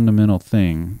super fundamental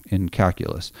thing in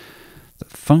calculus.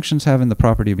 Functions having the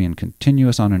property of being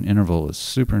continuous on an interval is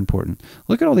super important.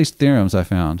 Look at all these theorems I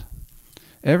found.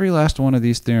 Every last one of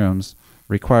these theorems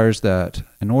requires that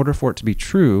in order for it to be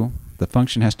true, the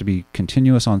function has to be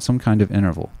continuous on some kind of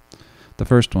interval. The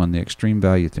first one, the extreme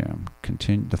value theorem,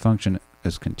 the function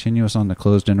is continuous on the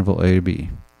closed interval a to b.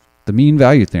 The mean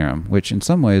value theorem, which in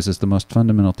some ways is the most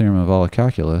fundamental theorem of all of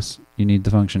calculus, you need the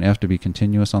function f to be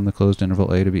continuous on the closed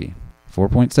interval a to b.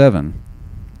 4.7.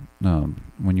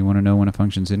 When you want to know when a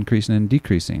function is increasing and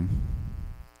decreasing.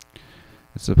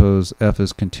 Suppose f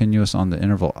is continuous on the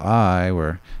interval I,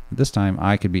 where this time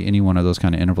I could be any one of those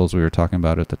kind of intervals we were talking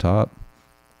about at the top.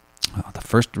 The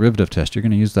first derivative test, you're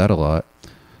going to use that a lot.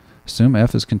 Assume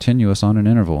f is continuous on an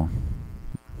interval.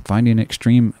 Finding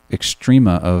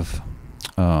extrema of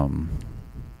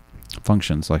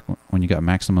functions, like when you got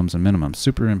maximums and minimums.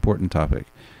 Super important topic.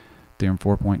 Theorem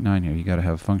 4.9 here. You got to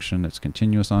have a function that's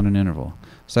continuous on an interval.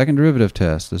 Second derivative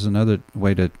test. This is another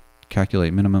way to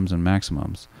calculate minimums and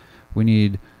maximums. We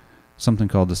need something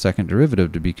called the second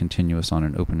derivative to be continuous on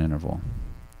an open interval.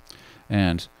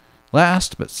 And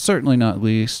Last, but certainly not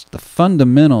least, the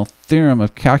fundamental theorem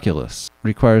of calculus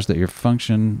requires that your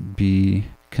function be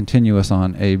continuous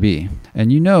on AB.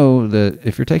 And you know that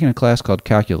if you're taking a class called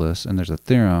calculus and there's a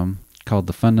theorem called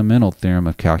the fundamental theorem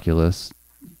of calculus,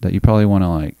 that you probably want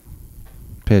to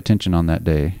pay attention on that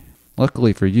day.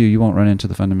 Luckily for you, you won't run into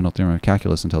the fundamental theorem of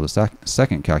calculus until the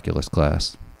second calculus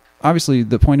class. Obviously,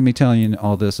 the point of me telling you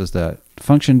all this is that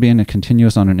function being a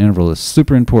continuous on an interval is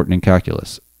super important in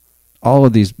calculus. All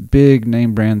of these big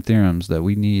name brand theorems that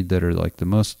we need that are the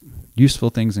most useful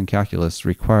things in calculus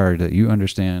require that you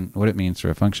understand what it means for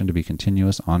a function to be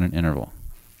continuous on an interval.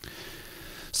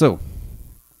 So,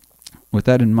 with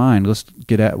that in mind, let's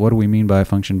get at what do we mean by a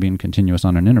function being continuous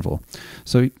on an interval.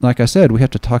 So, like I said, we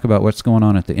have to talk about what's going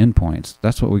on at the endpoints.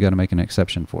 That's what we got to make an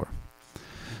exception for.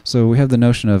 So we have the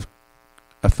notion of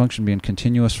a function being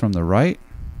continuous from the right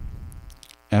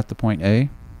at the point A.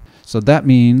 So that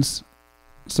means,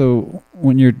 so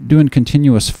when you're doing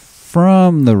continuous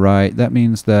from the right, that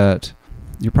means that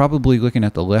you're probably looking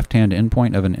at the left-hand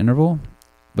endpoint of an interval,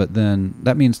 but then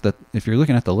that means that if you're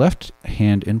looking at the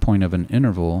left-hand endpoint of an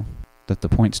interval, that the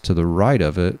points to the right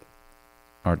of it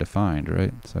are defined,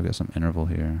 right? So I've got some interval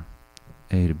here,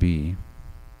 A to B.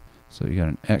 So you got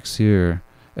an X here.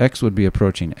 X would be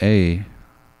approaching A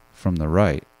from the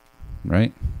right,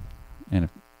 right? And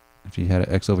if you had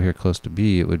an X over here close to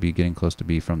B, it would be getting close to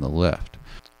B from the left.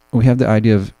 We have the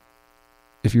idea of,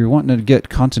 if you're wanting to get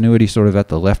continuity sort of at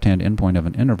the left-hand endpoint of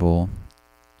an interval,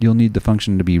 you'll need the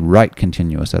function to be right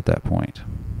continuous at that point.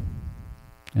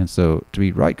 And so to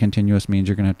be right continuous means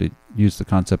you're going to have to use the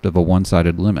concept of a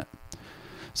one-sided limit.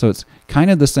 So it's kind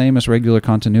of the same as regular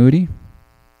continuity.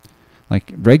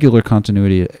 Like regular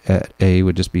continuity at A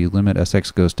would just be limit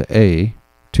Sx goes to A,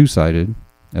 two-sided,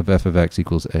 of f of x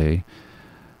equals A.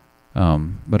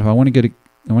 But if I want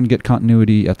to get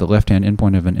continuity at the left-hand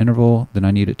endpoint of an interval, then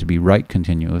I need it to be right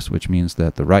continuous, which means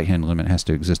that the right-hand limit has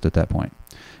to exist at that point.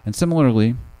 And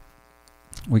similarly,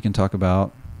 we can talk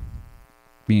about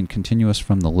being continuous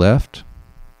from the left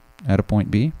at a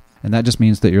point B, and that just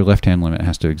means that your left-hand limit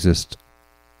has to exist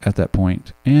at that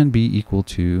point and be equal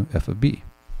to f of b.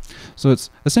 So it's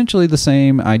essentially the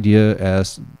same idea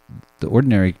as the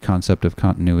ordinary concept of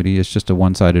continuity. It's just a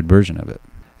one-sided version of it.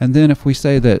 And then if we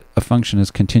say that a function is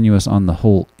continuous on the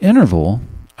whole interval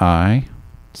I,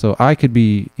 so I could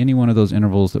be any one of those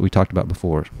intervals that we talked about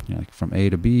before, like from A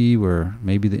to B, where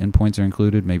maybe the endpoints are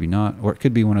included, maybe not, or it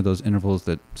could be one of those intervals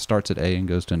that starts at A and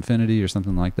goes to infinity or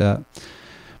something like that.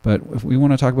 But if we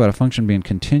want to talk about a function being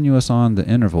continuous on the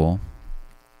interval,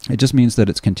 it just means that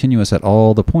it's continuous at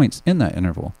all the points in that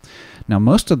interval. Now,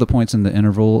 most of the points in the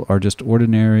interval are just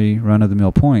ordinary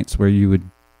run-of-the-mill points where you would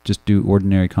just do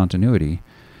ordinary continuity.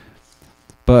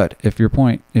 But if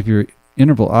your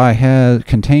interval I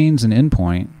contains an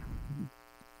endpoint,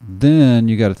 then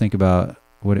you got to think about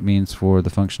what it means for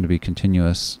the function to be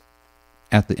continuous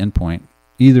at the endpoint,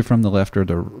 either from the left or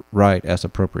the right as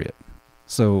appropriate.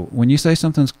 So when you say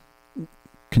something's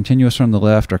continuous from the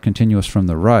left or continuous from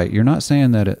the right, you're not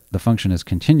saying that the function is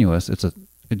continuous. It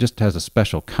just has a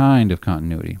special kind of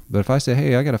continuity. But if I say,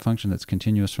 hey, I got a function that's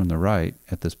continuous from the right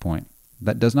at this point,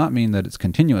 that does not mean that it's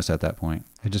continuous at that point.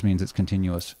 It just means it's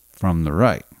continuous from the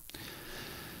right.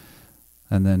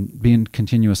 And then being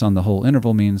continuous on the whole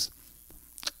interval means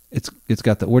it's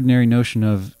got the ordinary notion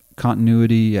of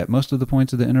continuity at most of the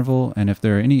points of the interval, and if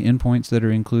there are any endpoints that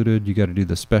are included, you got to do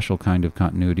the special kind of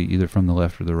continuity either from the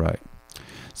left or the right.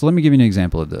 So let me give you an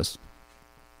example of this.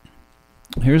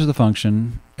 Here's the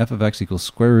function f of x equals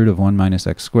square root of 1 minus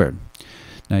x squared.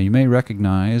 Now you may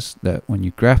recognize that when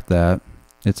you graph that,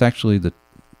 it's actually the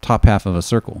top half of a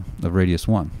circle of radius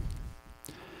 1.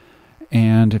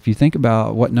 And if you think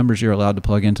about what numbers you're allowed to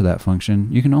plug into that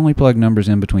function, you can only plug numbers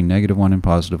in between -1 and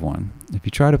 +1. If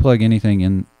you try to plug anything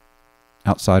in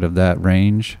outside of that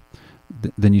range,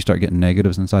 then you start getting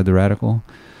negatives inside the radical.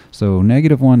 So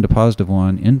 -1 to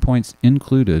 +1, endpoints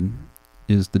included,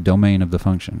 is the domain of the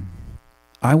function.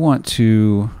 I want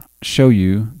to show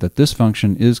you that this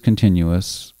function is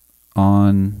continuous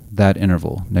on that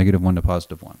interval, -1 to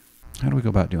 +1. How do we go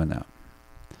about doing that?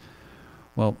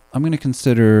 Well, I'm going to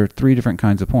consider 3 different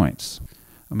kinds of points.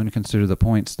 I'm going to consider the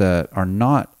points that are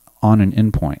not on an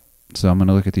endpoint. So I'm going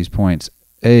to look at these points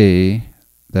A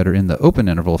that are in the open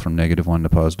interval from -1 to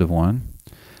 +1.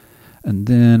 And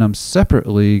then I'm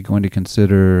separately going to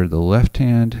consider the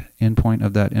left-hand endpoint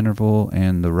of that interval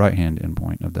and the right-hand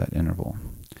endpoint of that interval.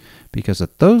 Because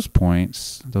at those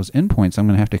points, those endpoints, I'm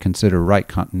going to have to consider right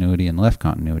continuity and left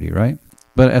continuity, right?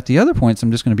 But at the other points,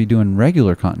 I'm just going to be doing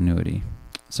regular continuity.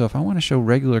 So if I want to show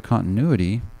regular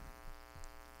continuity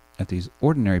at these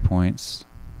ordinary points,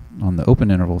 on the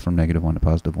open interval from -1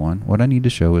 to +1, what I need to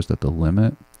show is that the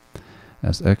limit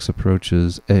as x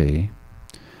approaches a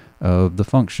of the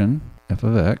function f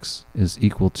of x is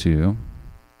equal to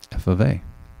f of a.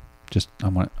 I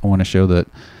want to show that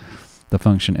the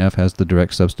function f has the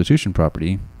direct substitution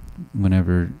property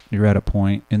whenever you're at a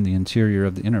point in the interior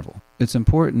of the interval. It's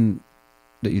important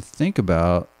that you think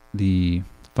about the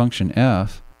function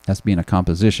f as being a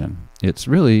composition. It's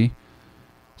really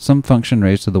some function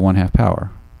raised to the 1/2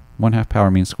 power. 1/2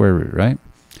 power means square root, right?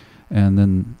 And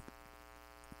then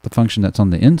the function that's on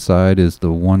the inside is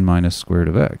the 1 minus square root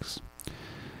of x.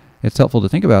 It's helpful to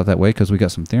think about it that way because we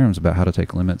got some theorems about how to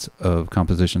take limits of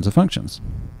compositions of functions.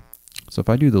 So if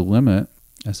I do the limit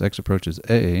as x approaches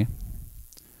a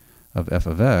of f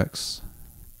of x,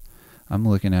 I'm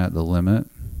looking at the limit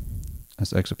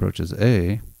as x approaches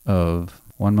a of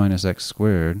 1 minus x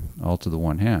squared all to the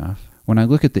 1/2. When I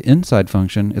look at the inside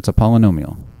function, it's a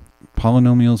polynomial.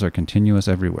 Polynomials are continuous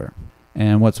everywhere.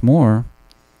 And what's more,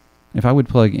 if I would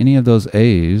plug any of those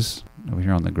a's over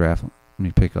here on the graph, let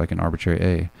me pick like an arbitrary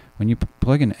a. When you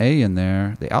plug an a in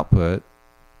there, the output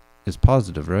is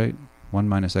positive, right? 1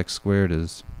 minus x squared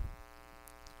is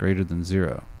greater than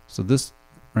 0. So this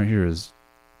right here is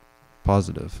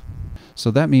positive.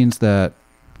 So that means that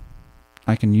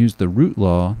I can use the root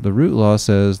law. The root law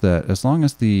says that as long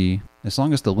as the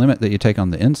limit that you take on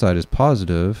the inside is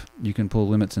positive, you can pull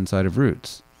limits inside of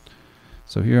roots.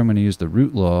 So here I'm going to use the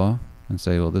root law and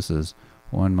say, well, this is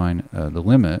the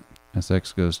limit as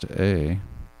x goes to a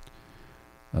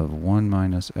of 1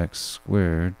 minus x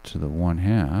squared to the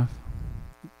 1/2.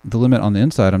 The limit on the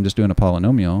inside, I'm just doing a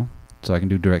polynomial, so I can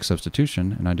do direct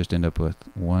substitution, and I just end up with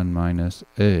 1 minus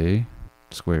a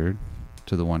squared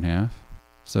to the 1/2.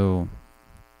 So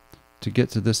to get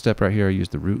to this step right here, I use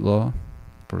the root law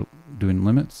for doing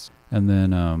limits. And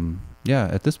then, yeah,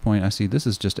 at this point, I see this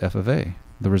is just f of a.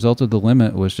 The result of the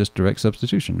limit was just direct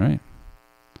substitution, right?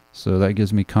 So that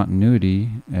gives me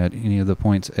continuity at any of the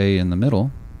points a in the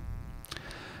middle.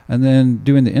 And then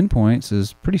doing the endpoints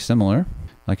is pretty similar.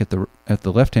 Like at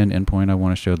the left-hand endpoint, I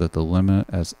want to show that the limit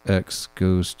as x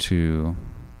goes to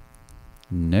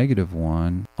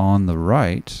 -1 on the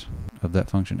right of that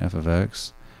function f of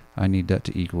x, I need that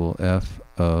to equal f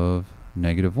of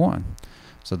 -1.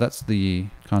 So that's the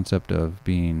concept of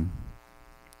being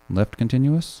left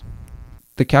continuous.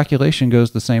 The calculation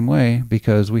goes the same way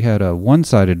because we had a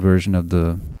one-sided version of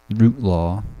the root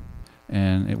law,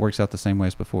 and it works out the same way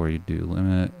as before. You do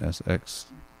limit as x,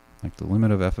 like the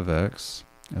limit of f of x,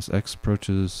 as x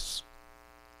approaches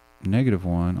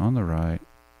 -1 on the right,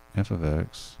 f of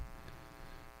x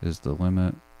is the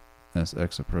limit as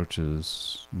x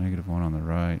approaches -1 on the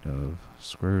right of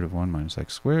square root of 1 minus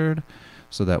x squared.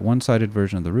 So that one-sided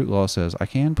version of the root law says I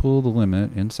can pull the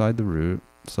limit inside the root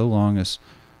so long as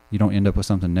you don't end up with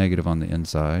something negative on the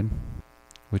inside,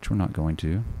 which we're not going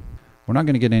to. We're not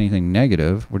going to get anything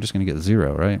negative. We're just going to get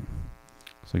 0, right?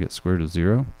 So I get square root of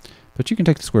 0. But you can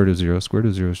take the square root of 0. Square root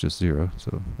of 0 is just 0,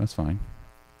 so that's fine.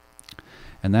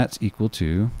 And that's equal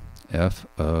to f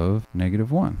of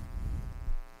 -1.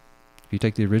 If you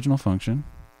take the original function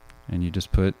and you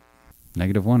just put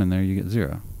 -1 in there, you get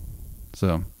 0.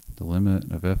 So the limit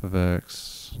of f of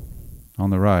x on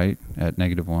the right at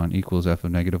 -1 equals f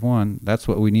of -1. That's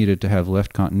what we needed to have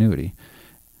left continuity.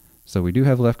 So we do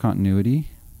have left continuity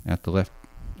at the left,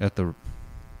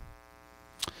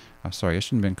 sorry, I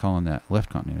shouldn't have been calling that left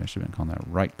continuity. I should have been calling that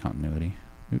right continuity.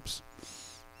 Oops.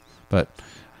 But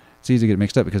it's easy to get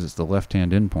mixed up because it's the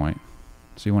left-hand endpoint.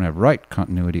 So you want to have right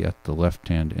continuity at the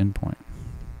left-hand endpoint.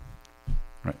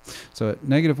 Right. So at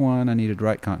 -1, I needed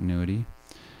right continuity.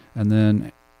 And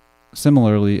then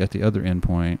similarly at the other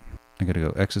endpoint, I got to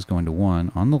go x is going to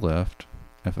 1 on the left,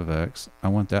 f of x. I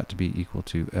want that to be equal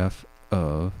to f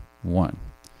of 1.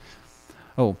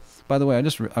 Oh, by the way,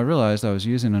 I realized I was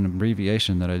using an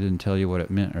abbreviation that I didn't tell you what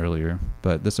it meant earlier.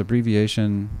 But this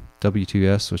abbreviation,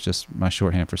 W2S, was just my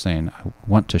shorthand for saying I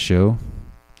want to show,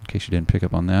 in case you didn't pick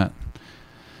up on that.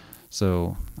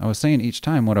 So I was saying each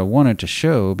time what I wanted to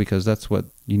show because that's what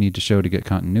you need to show to get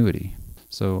continuity.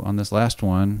 So on this last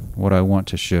one, what I want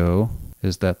to show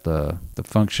is that the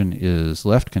function is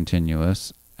left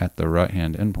continuous at the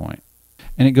right-hand endpoint.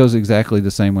 And it goes exactly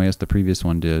the same way as the previous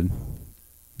one did.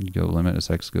 You go limit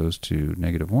as x goes to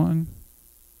 -1,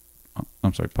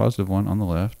 I'm sorry, +1 on the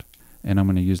left. And I'm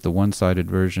going to use the one-sided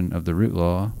version of the root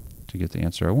law to get the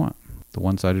answer I want. The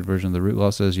one-sided version of the root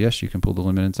law says, yes, you can pull the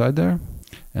limit inside there.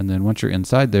 And then once you're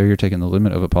inside there, you're taking the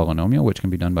limit of a polynomial, which can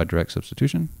be done by direct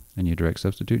substitution. And you direct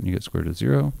substitute and you get square root of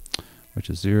 0, which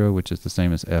is 0, which is the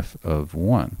same as f of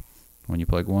 1. When you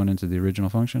plug 1 into the original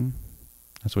function,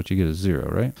 that's what you get is 0,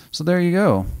 right? So there you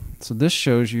go. So this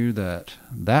shows you that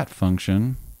that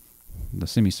function, the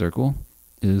semicircle,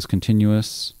 is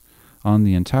continuous on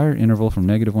the entire interval from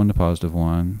 -1 to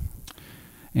 +1.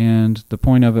 And the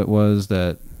point of it was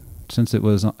that since it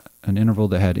was an interval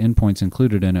that had endpoints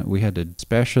included in it, we had to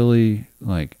specially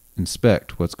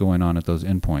inspect what's going on at those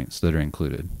endpoints that are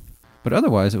included. But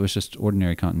otherwise, it was just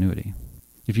ordinary continuity.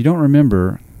 If you don't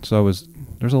remember,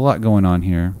 there's a lot going on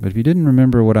here, but if you didn't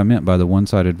remember what I meant by the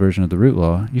one-sided version of the root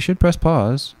law, you should press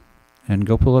pause and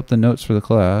go pull up the notes for the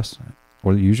class,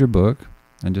 or use your book,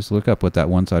 and just look up what that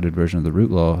one-sided version of the root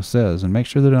law says, and make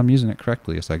sure that I'm using it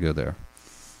correctly as I go there.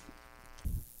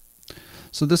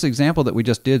 So this example that we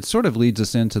just did sort of leads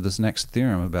us into this next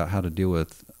theorem about how to deal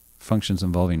with functions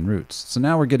involving roots. So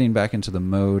now we're getting back into the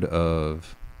mode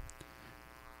of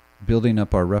building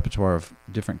up our repertoire of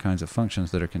different kinds of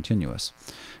functions that are continuous.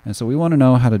 And so we want to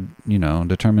know how to,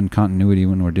 determine continuity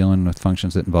when we're dealing with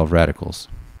functions that involve radicals.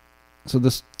 So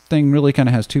this thing really kind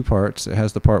of has two parts. It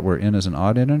has the part where n is an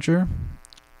odd integer,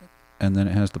 and then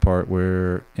it has the part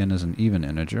where n is an even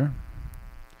integer.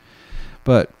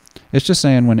 But it's just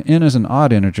saying when n is an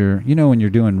odd integer, when you're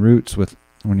doing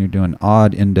when you're doing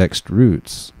odd indexed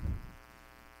roots,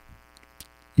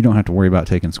 you don't have to worry about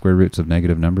taking square roots of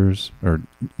negative numbers, or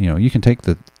you can take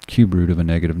the cube root of a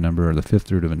negative number or the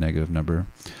fifth root of a negative number.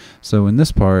 So in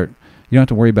this part, you don't have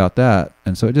to worry about that.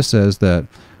 And so it just says that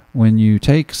when you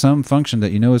take some function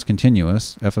that you know is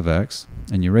continuous, f of x,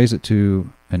 and you raise it to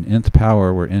an nth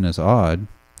power where n is odd,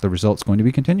 the result's going to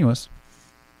be continuous.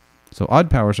 So odd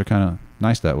powers are kind of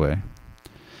nice that way.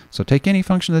 So take any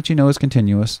function that you know is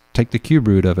continuous, take the cube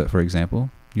root of it, for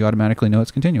example, you automatically know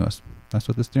it's continuous. That's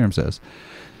what this theorem says.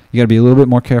 You got to be a little bit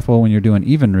more careful when you're doing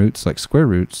even roots, like square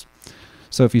roots.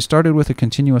 So if you started with a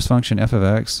continuous function f of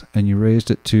x and you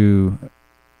raised it to,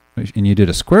 and you did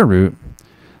a square root,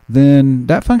 then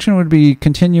that function would be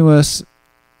continuous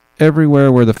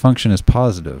everywhere where the function is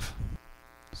positive.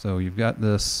 So you've got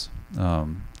this a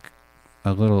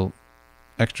little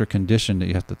extra condition that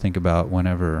you have to think about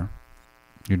whenever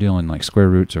you're dealing like square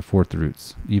roots or fourth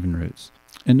roots, even roots.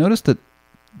 And notice that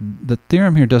the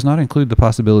theorem here does not include the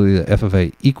possibility that f of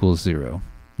a equals 0.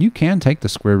 You can take the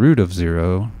square root of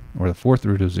 0 or the fourth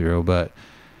root of 0, but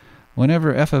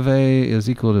whenever f of a is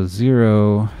equal to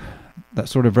 0, that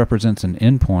sort of represents an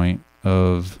endpoint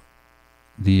of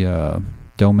the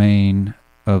domain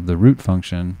of the root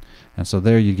function, and so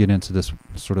there you get into this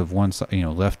sort of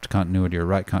left continuity or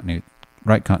right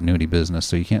continuity business.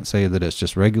 So you can't say that it's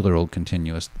just regular old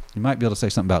continuous. You might be able to say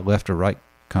something about left or right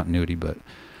continuity, but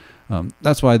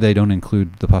that's why they don't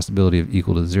include the possibility of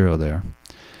equal to 0 there.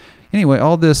 Anyway,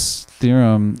 all this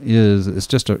theorem is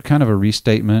just a kind of a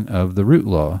restatement of the root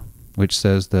law, which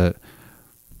says that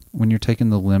when you're taking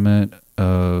the limit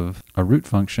of a root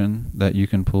function, that you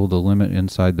can pull the limit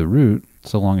inside the root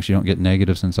so long as you don't get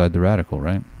negatives inside the radical,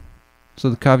 right? So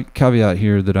the caveat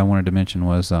here that I wanted to mention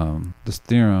was this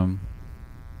theorem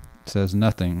says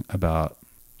nothing about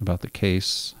the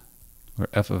case where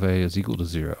f of a is equal to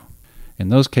 0. In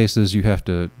those cases, you have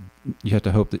to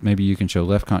hope that maybe you can show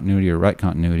left continuity or right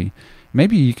continuity.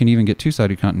 Maybe you can even get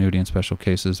two-sided continuity in special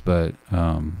cases, but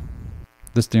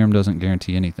this theorem doesn't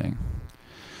guarantee anything.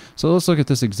 So let's look at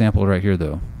this example right here,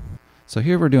 though. So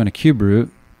here we're doing a cube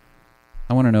root.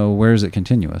 I want to know where is it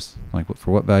continuous, like for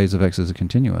what values of x is it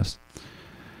continuous.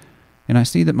 And I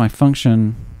see that my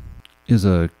function is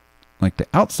the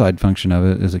outside function of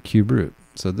it is a cube root.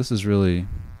 So this is really,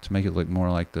 to make it look more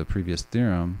like the previous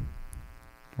theorem,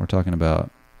 we're talking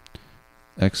about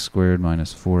x squared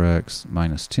minus 4x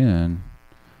minus 10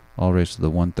 all raised to the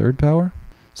 1/3 power.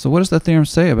 So what does the theorem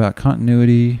say about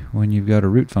continuity when you've got a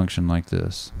root function like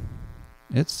this?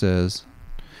 It says,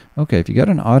 okay, if you got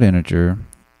an odd integer,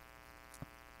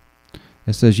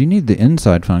 it says you need the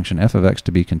inside function f of x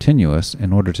to be continuous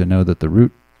in order to know that the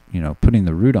root, putting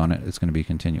the root on it is going to be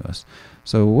continuous.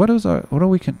 So what is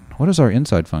our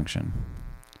inside function?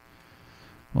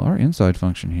 Well, our inside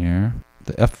function here,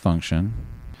 the f function,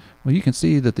 well, you can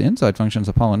see that the inside function is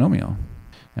a polynomial.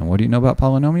 And what do you know about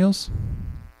polynomials?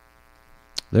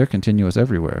 They're continuous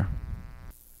everywhere.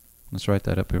 Let's write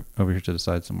that up over here to the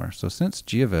side somewhere. So since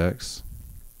g of x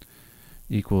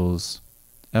equals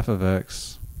f of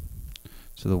x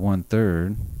to the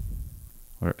 1/3,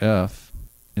 where f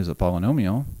is a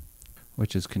polynomial,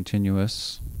 which is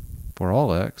continuous for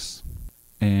all x,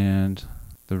 and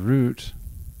the root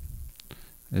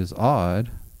is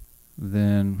odd,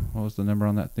 then what was the number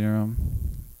on that theorem?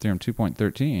 Theorem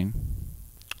 2.13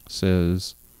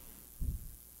 says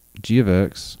g of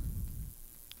x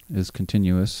is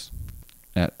continuous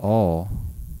at all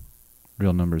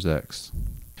real numbers x.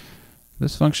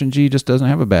 This function g just doesn't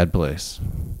have a bad place.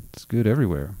 It's good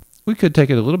everywhere. we could take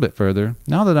it a little bit further.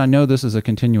 Now that I know this is a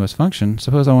continuous function,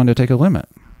 suppose I wanted to take a limit.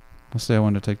 Let's say I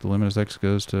wanted to take the limit as x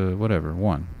goes to whatever,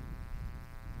 1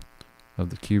 of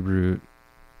the cube root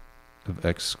of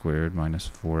x squared minus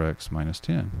 4x minus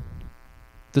 10.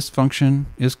 This function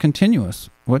is continuous.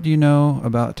 What do you know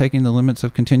about taking the limits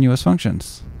of continuous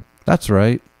functions? That's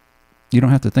right. You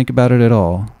don't have to think about it at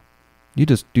all. You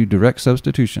just do direct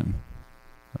substitution.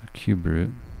 Cube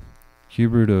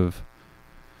root of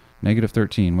negative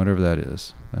 13, whatever that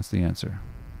is. That's the answer.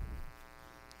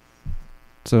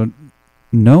 So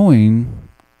knowing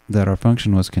that our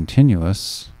function was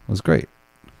continuous was great.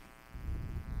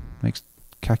 Makes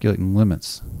calculating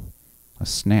limits a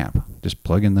snap. Just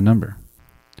plug in the number.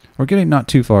 We're getting not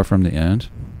too far from the end.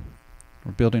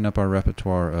 We're building up our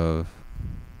repertoire of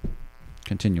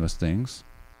continuous things.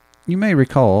 You may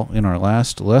recall in our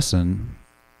last lesson,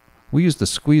 we used the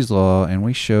squeeze law and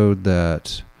we showed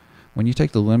that when you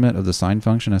take the limit of the sine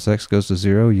function as x goes to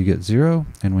 0, you get 0.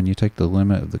 And when you take the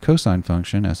limit of the cosine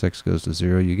function as x goes to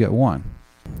 0, you get 1.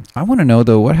 I want to know,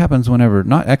 though, what happens whenever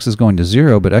not x is going to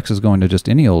 0, but x is going to just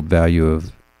any old value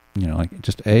of, like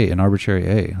just a, an arbitrary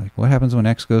a. Like what happens when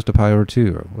x goes to pi over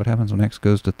 2, or what happens when x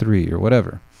goes to 3, or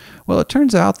whatever. Well, it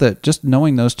turns out that just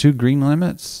knowing those two green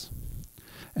limits,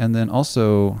 and then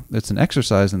also it's an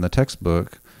exercise in the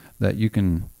textbook that you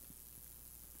can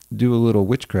do a little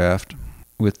witchcraft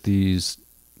with these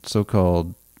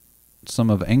so-called sum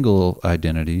of angle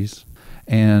identities.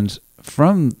 And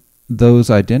from those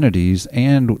identities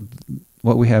and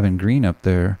what we have in green up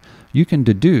there, you can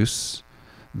deduce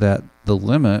that the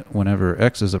limit whenever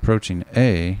x is approaching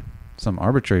a, some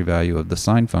arbitrary value of the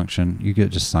sine function, you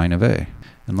get just sine of a.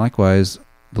 And likewise,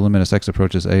 the limit as x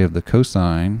approaches a of the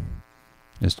cosine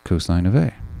is cosine of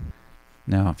a.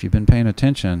 Now, if you've been paying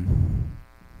attention,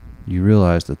 you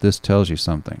realize that this tells you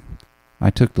something. I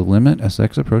took the limit as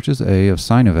x approaches a of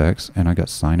sine of x, and I got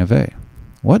sine of a.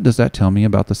 What does that tell me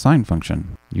about the sine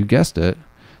function? You guessed it.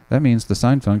 That means the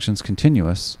sine function's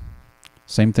continuous.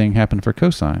 Same thing happened for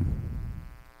cosine.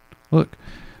 Look,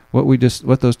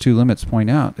 what those two limits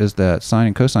point out is that sine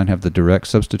and cosine have the direct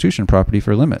substitution property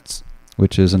for limits,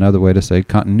 which is another way to say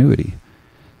continuity.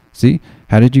 See,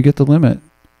 how did you get the limit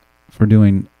for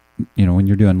doing, when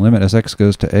you're doing limit as x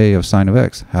goes to a of sine of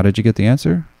x? How did you get the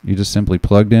answer? You just simply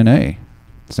plugged in a.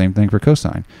 Same thing for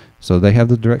cosine. So they have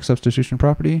the direct substitution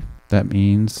property. That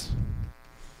means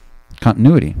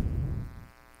continuity.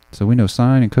 So we know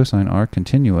sine and cosine are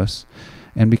continuous.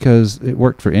 And because it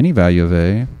worked for any value of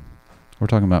a, we're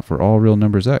talking about for all real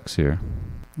numbers x here.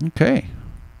 Okay.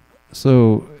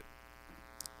 So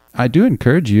I do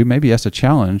encourage you, maybe as a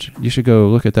challenge, you should go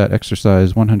look at that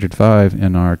exercise 105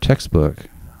 in our textbook.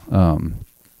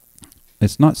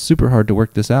 It's not super hard to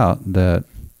work this out, that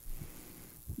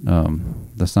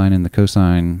the sine and the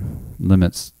cosine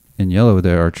limits in yellow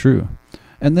there are true.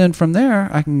 And then from there,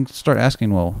 I can start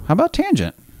asking, well, how about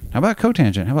tangent? How about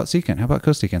cotangent? How about secant? How about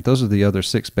cosecant? Those are the other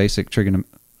 6 basic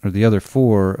or the other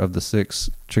 4 of the 6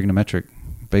 trigonometric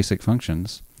basic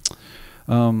functions.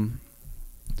 Well,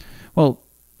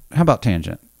 how about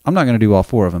tangent? I'm not going to do all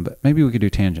 4 of them, but maybe we could do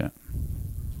tangent.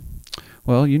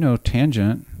 Well,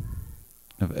 tangent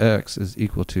of x is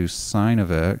equal to sine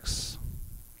of x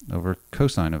over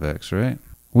cosine of x, right?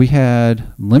 We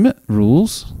had limit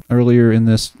rules earlier in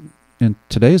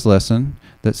today's lesson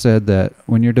that said that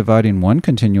when you're dividing one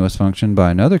continuous function by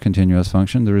another continuous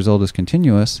function, the result is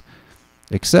continuous,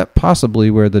 except possibly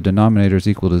where the denominator is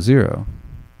equal to 0.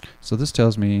 So this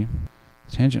tells me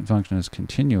the tangent function is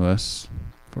continuous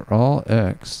for all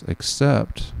x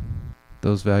except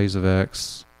those values of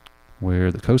x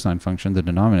where the cosine function, the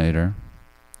denominator,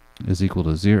 is equal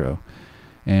to 0.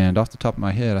 And off the top of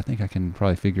my head, I think I can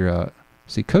probably figure out,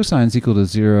 see, cosine is equal to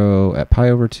 0 at pi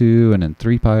over 2 and then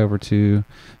 3 pi over 2.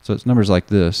 So it's numbers like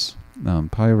this,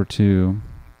 pi over 2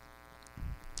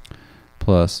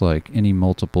 plus like any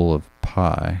multiple of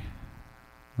pi,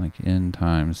 like n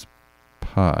times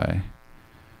pi,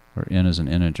 where n is an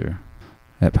integer.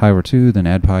 At pi over 2, then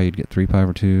add pi, you'd get 3 pi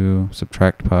over 2.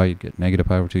 Subtract pi, you'd get negative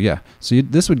pi over 2. Yeah, so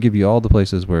this would give you all the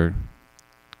places where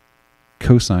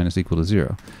cosine is equal to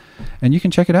 0. And you can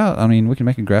check it out. I mean, we can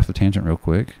make a graph of tangent real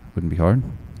quick. Wouldn't be hard.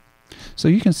 So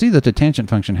you can see that the tangent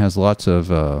function has lots of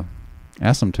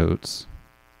asymptotes,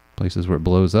 places where it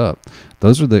blows up.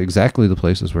 Those are exactly the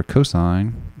places where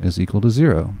cosine is equal to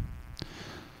 0.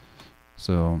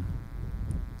 So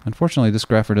unfortunately, this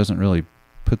grapher doesn't really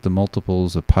put the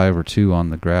multiples of pi over 2 on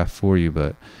the graph for you,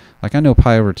 but like I know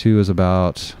pi over 2 is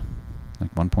about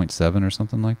like 1.7 or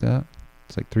something like that.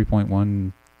 It's like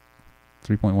 3.14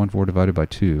 divided by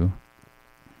 2.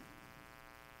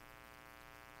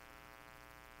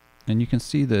 And you can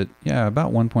see that, yeah,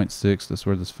 about 1.6, that's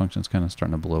where this function's kind of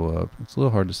starting to blow up. It's a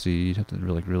little hard to see. You'd have to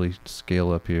really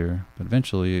scale up here. But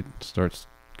eventually it starts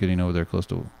getting over there close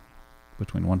to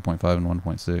between 1.5 and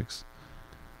 1.6.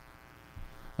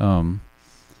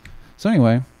 So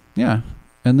anyway, yeah.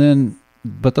 And then,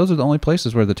 but those are the only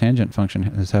places where the tangent function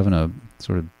is having a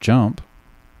sort of jump.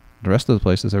 The rest of the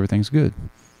places, everything's good.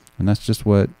 And that's just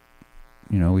what,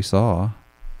 we saw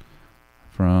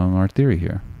from our theory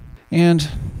here. And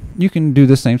you can do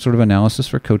the same sort of analysis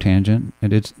for cotangent.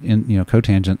 And it's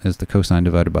cotangent is the cosine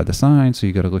divided by the sine. So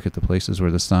you got to look at the places where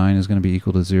the sine is going to be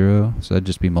equal to 0. So that'd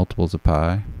just be multiples of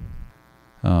pi.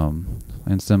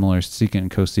 And similar, secant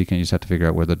and cosecant, you just have to figure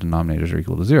out where the denominators are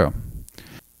equal to 0.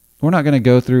 We're not going to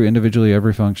go through individually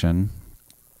every function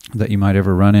that you might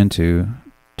ever run into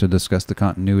to discuss the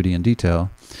continuity in detail,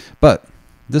 but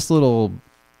this little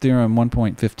theorem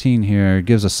 1.15 here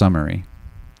gives a summary.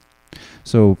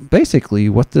 So basically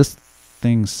what this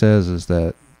thing says is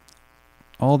that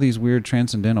all these weird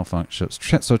transcendental functions,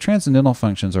 so transcendental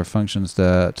functions are functions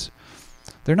that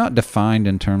they're not defined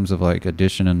in terms of like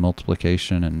addition and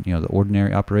multiplication and the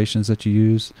ordinary operations that you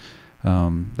use.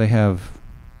 They have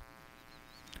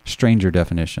stranger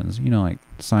definitions, like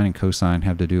sine and cosine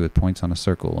have to do with points on a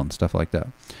circle and stuff like that.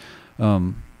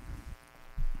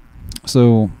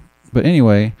 But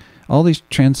anyway, all these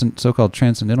so-called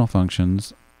transcendental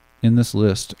functions in this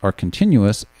list are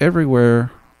continuous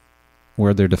everywhere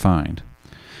where they're defined.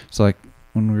 So like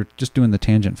when we're just doing the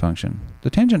tangent function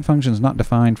is not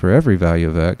defined for every value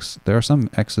of x. There are some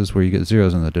x's where you get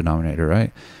zeros in the denominator,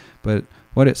 right? But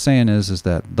what it's saying is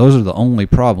that those are the only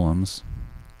problems.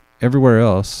 Everywhere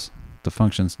else, the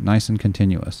function's nice and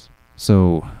continuous.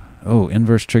 So,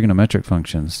 inverse trigonometric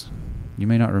functions. You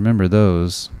may not remember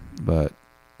those, but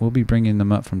we'll be bringing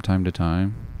them up from time to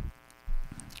time.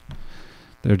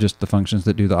 They're just the functions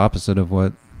that do the opposite of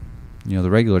what, the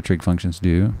regular trig functions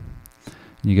do.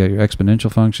 You got your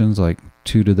exponential functions like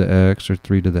 2 to the x or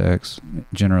 3 to the x,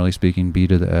 generally speaking, b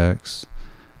to the x.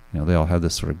 They all have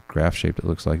this sort of graph shape that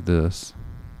looks like this.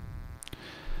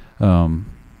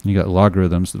 You got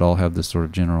logarithms that all have this sort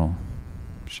of general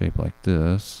shape like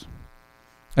this.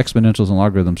 Exponentials and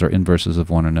logarithms are inverses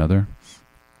of one another.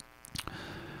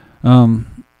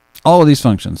 All of these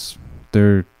functions,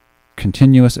 they're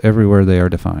continuous everywhere they are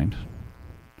defined.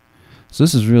 So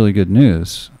this is really good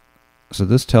news. So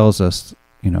this tells us,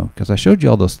 because I showed you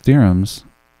all those theorems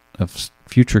of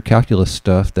future calculus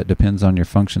stuff that depends on your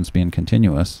functions being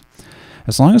continuous.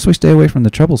 As long as we stay away from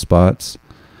the trouble spots,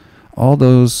 all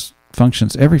those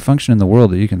functions, every function in the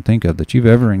world that you can think of that you've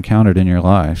ever encountered in your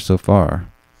life so far,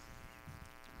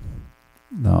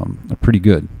 are pretty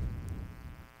good.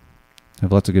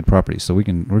 Have lots of good properties. So we're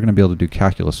going to be able to do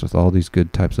calculus with all these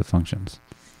good types of functions.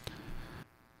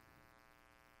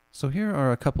 So here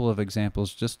are a couple of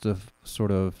examples just to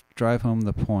sort of drive home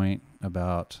the point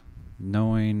about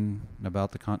knowing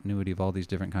about the continuity of all these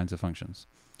different kinds of functions.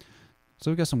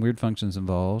 So we've got some weird functions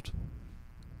involved.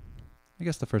 I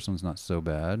guess the first one's not so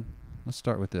bad. Let's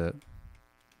start with it.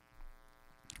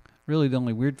 Really, the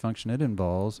only weird function it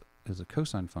involves is a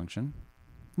cosine function.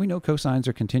 We know cosines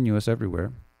are continuous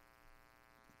everywhere.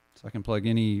 So I can plug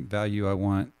any value I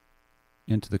want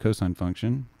into the cosine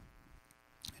function,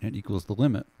 and it equals the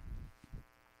limit.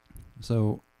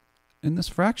 So in this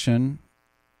fraction,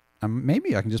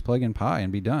 maybe I can just plug in pi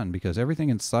and be done, because everything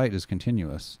in sight is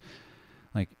continuous.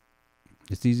 Like,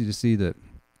 it's easy to see that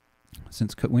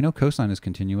since we know cosine is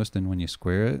continuous, then when you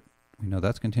square it, we know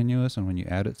that's continuous, and when you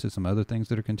add it to some other things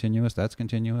that are continuous, that's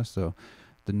continuous. So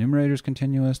the numerator is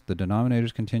continuous, the denominator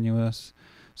is continuous.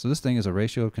 So this thing is a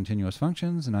ratio of continuous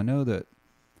functions, and I know that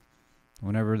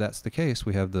whenever that's the case,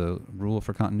 we have the rule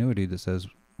for continuity that says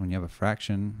when you have a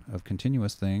fraction of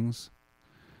continuous things,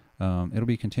 it'll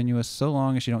be continuous so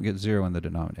long as you don't get 0 in the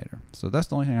denominator. So that's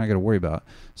the only thing I got to worry about.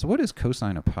 So what is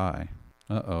cosine of pi?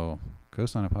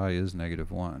 Cosine of pi is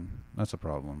 -1. That's a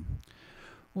problem.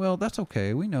 Well, that's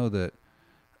okay. We know that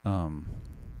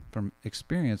from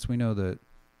experience, we know that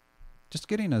just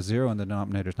getting a 0 in the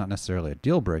denominator is not necessarily a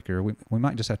deal breaker. We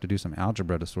might just have to do some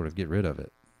algebra to sort of get rid of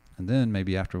it. And then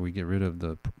maybe after we get rid of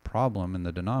the problem in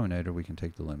the denominator, we can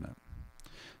take the limit.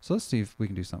 So let's see if we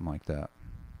can do something like that.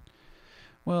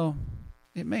 Well,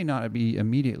 it may not be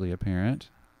immediately apparent,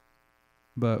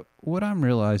 but what I'm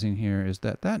realizing here is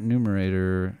that that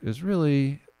numerator is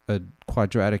really a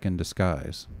quadratic in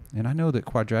disguise. And I know that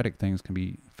quadratic things can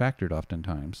be factored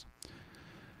oftentimes.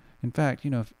 In fact,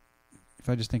 if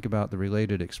I just think about the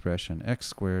related expression, x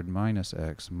squared minus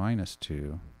x minus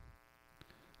 2,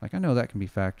 like I know that can be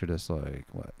factored as like,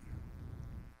 what?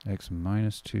 X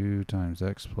minus 2 times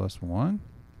x plus 1?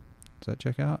 Does that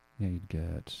check out? Yeah, you'd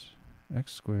get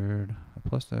x squared, a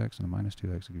plus x, and a minus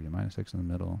 2x will give you a minus x in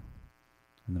the middle,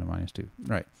 and then a minus 2.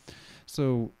 Right.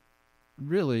 So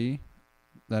really,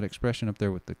 that expression up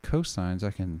there with the cosines,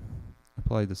 I can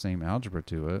apply the same algebra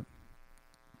to it,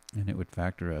 and it would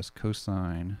factor as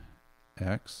cosine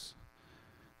x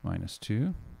minus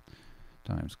 2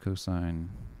 times cosine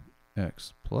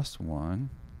x plus 1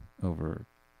 over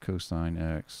cosine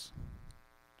x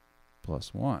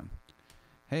plus 1.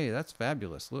 Hey, that's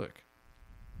fabulous. Look.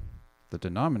 The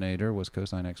denominator was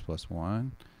cosine x plus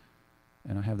 1,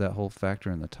 and I have that whole factor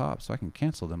in the top, so I can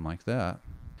cancel them like that.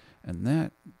 And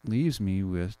that leaves me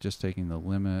with just taking the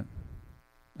limit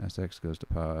as x goes to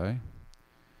pi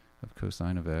of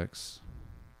cosine of x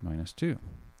minus 2.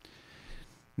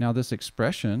 Now this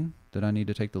expression that I need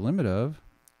to take the limit of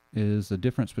is the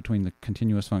difference between the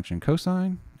continuous function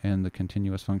cosine and the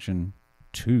continuous function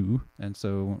 2. And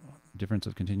so difference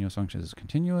of continuous functions is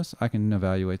continuous. I can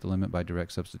evaluate the limit by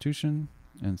direct substitution.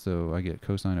 And so I get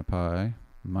cosine of pi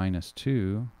minus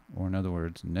 2, or in other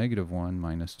words, negative 1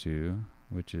 minus 2,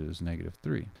 which is negative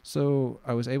 3. So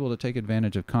I was able to take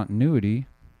advantage of continuity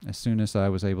as soon as I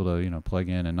was able to, plug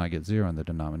in and not get 0 in the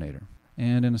denominator.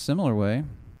 And in a similar way,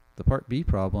 the part B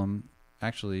problem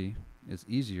actually is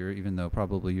easier, even though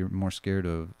probably you're more scared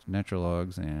of natural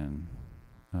logs and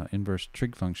inverse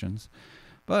trig functions.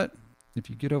 But if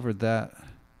you get over that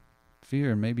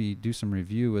fear and maybe do some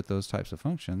review with those types of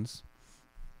functions,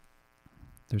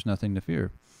 there's nothing to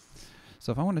fear.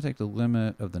 So if I want to take the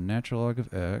limit of the natural log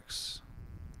of x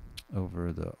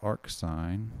over the arc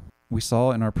sine, we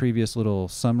saw in our previous little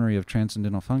summary of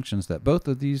transcendental functions that both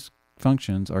of these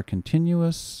functions are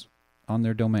continuous on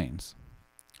their domains.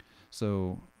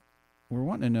 So we're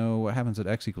wanting to know what happens at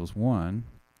x equals 1.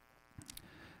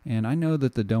 And I know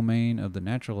that the domain of the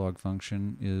natural log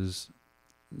function is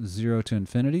 0 to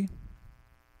infinity,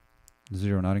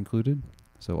 0 not included,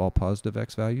 so all positive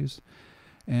x values.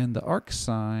 And the arc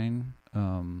sine,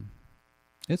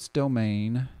 its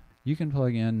domain, you can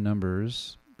plug in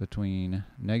numbers between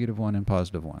negative 1 and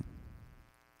positive 1,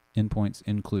 endpoints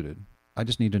included. I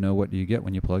just need to know what you get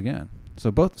when you plug in.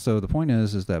 So the point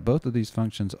is that both of these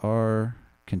functions are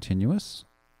continuous,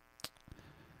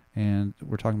 and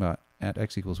we're talking about at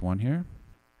x equals 1 here.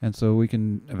 And so we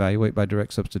can evaluate by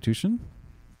direct substitution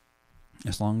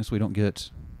as long as we don't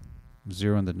get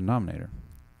 0 in the denominator.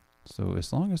 So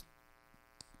as long as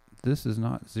this is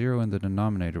not 0 in the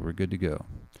denominator, we're good to go.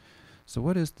 So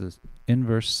what is the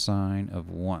inverse sine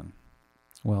of 1?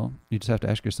 Well, you just have to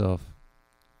ask yourself,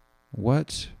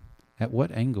 at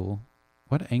what angle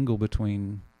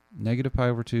between negative pi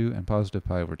over 2 and positive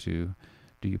pi over 2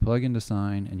 do you plug into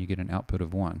sine and you get an output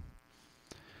of 1?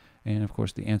 And of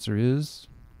course the answer is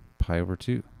pi over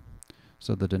 2.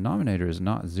 So the denominator is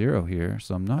not 0 here,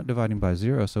 so I'm not dividing by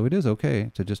 0, so it is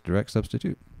okay to just direct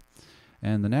substitute.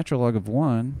 And the natural log of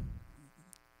 1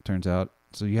 turns out,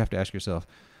 so you have to ask yourself,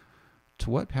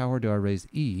 to what power do I raise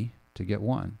e to get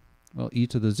 1? Well, e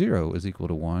to the 0 is equal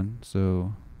to 1,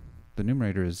 so the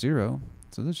numerator is 0,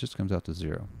 so this just comes out to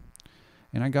 0.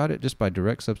 And I got it just by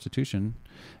direct substitution,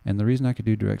 and the reason I could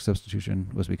do direct substitution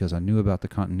was because I knew about the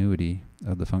continuity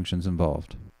of the functions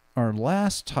involved. Our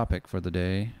last topic for the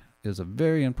day is a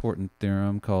very important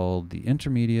theorem called the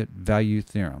Intermediate Value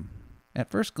Theorem. At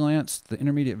first glance, the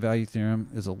Intermediate Value Theorem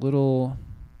is a little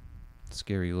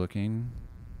scary looking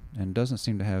and doesn't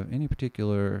seem to have any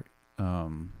particular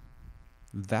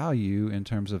value in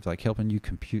terms of like helping you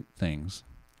compute things.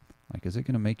 Like, is it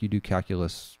going to make you do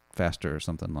calculus faster or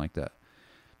something like that?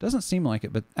 Doesn't seem like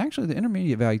it, but actually the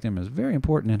Intermediate Value Theorem is very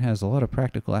important and has a lot of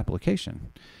practical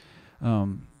application.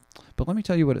 But let me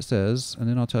tell you what it says, and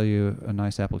then I'll tell you a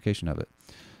nice application of it.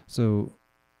 So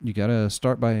you got to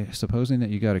start by supposing that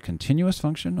you got a continuous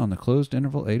function on the closed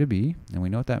interval a to b, and we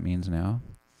know what that means now.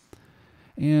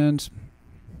 And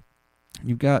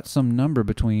you've got some number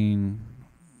between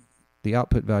the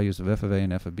output values of f of a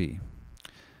and f of b.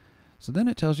 So then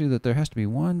it tells you that there has to be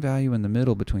one value in the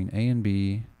middle between a and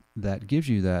b that gives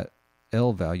you that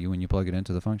L value when you plug it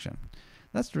into the function.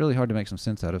 That's really hard to make some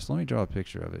sense out of, so let me draw a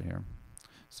picture of it here.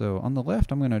 So on the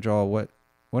left, I'm going to draw what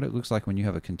it looks like when you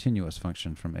have a continuous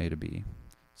function from a to b.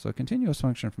 So a continuous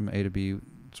function from a to b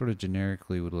sort of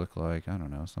generically would look like, I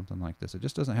don't know, something like this. It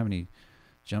just doesn't have any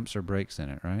jumps or breaks in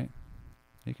it, right?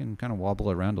 You can kind of wobble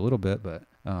around a little bit, but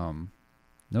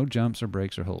no jumps or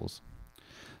breaks or holes.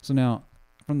 So now,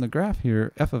 from the graph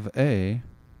here, f of a,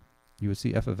 you would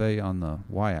see f of a on the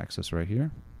y-axis right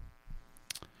here.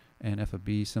 And f of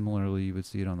b, similarly, you would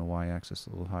see it on the y-axis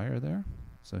a little higher there.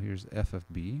 So here's f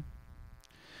of b.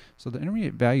 So the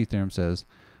Intermediate Value Theorem says,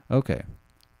 okay,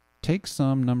 take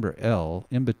some number L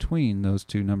in between those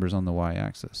two numbers on the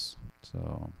y-axis.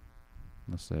 So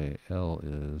let's say L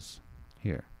is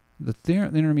here. The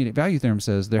intermediate value theorem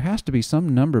says there has to be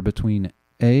some number between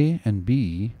A and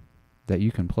B that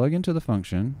you can plug into the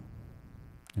function.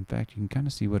 In fact, you can kind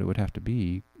of see what it would have to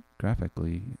be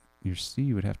graphically. Your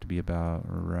C would have to be about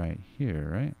right here,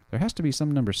 right? There has to be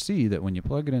some number C that when you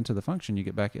plug it into the function, you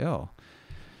get back L.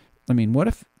 I mean, what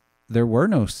if there were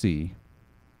no C?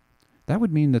 That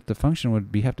would mean that the function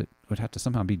would have to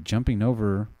somehow be jumping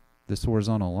over this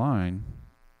horizontal line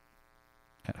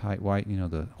at height y,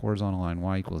 the horizontal line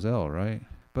y equals L, right?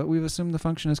 But we've assumed the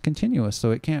function is continuous,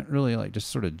 so it can't really like just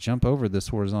sort of jump over this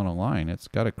horizontal line. It's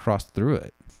got to cross through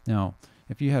it. Now,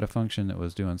 if you had a function that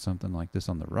was doing something like this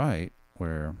on the right,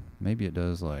 where maybe it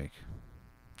does like,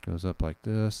 goes up like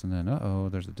this, and then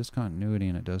there's a discontinuity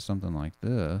and it does something like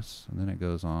this, and then it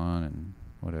goes on and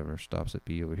whatever, stops at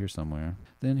B over here somewhere.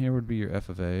 Then here would be your f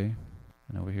of A,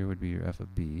 and over here would be your f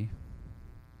of B.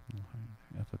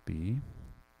 F of B.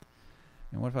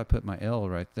 And what if I put my L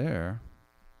right there?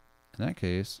 In that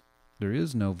case, there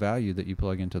is no value that you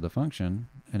plug into the function,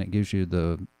 and it gives you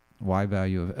the y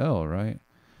value of L, right?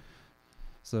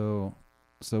 So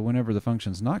whenever the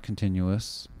function's not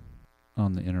continuous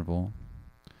on the interval,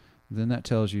 then that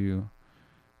tells you,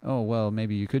 oh, well,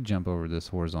 maybe you could jump over this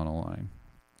horizontal line.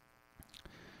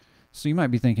 So you might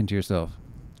be thinking to yourself,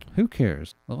 who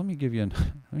cares? Well, let me give you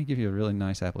a really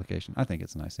nice application. I think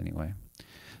it's nice anyway.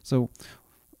 So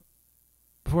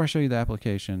before I show you the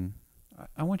application,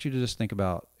 I want you to just think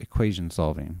about equation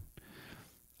solving.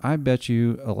 I bet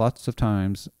you lots of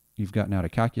times you've gotten out a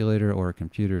calculator or a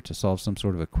computer to solve some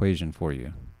sort of equation for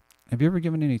you. Have you ever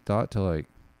given any thought to like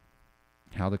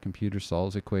how the computer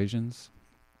solves equations?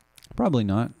 Probably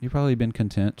not. You've probably been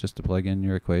content just to plug in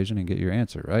your equation and get your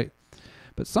answer, right?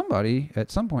 But somebody at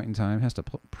some point in time has to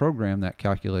program that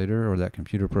calculator or that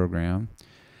computer program.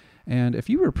 And if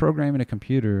you were programming a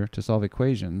computer to solve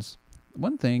equations,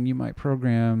 one thing you might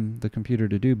program the computer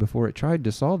to do before it tried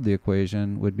to solve the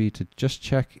equation would be to just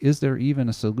check, is there even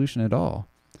a solution at all?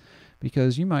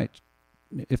 Because you might,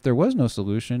 if there was no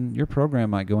solution, your program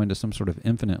might go into some sort of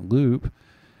infinite loop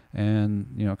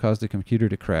and cause the computer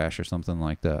to crash or something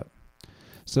like that.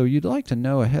 So you'd like to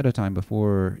know ahead of time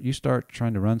before you start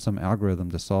trying to run some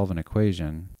algorithm to solve an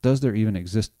equation, does there even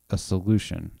exist a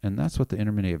solution? And that's what the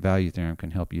intermediate value theorem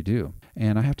can help you do.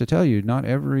 And I have to tell you, not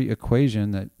every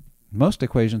equation most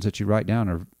equations that you write down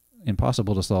are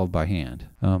impossible to solve by hand.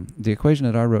 The equation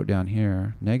that I wrote down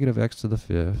here, negative x to the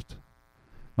fifth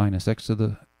minus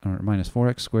minus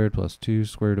 4x squared plus 2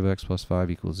 square root of x plus 5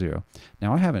 equals 0.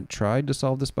 Now I haven't tried to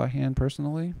solve this by hand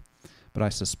personally, but I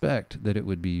suspect that it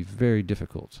would be very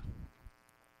difficult.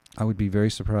 I would be very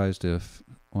surprised if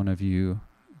one of you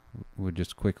would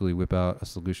just quickly whip out a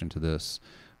solution to this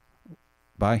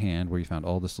by hand where you found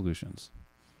all the solutions.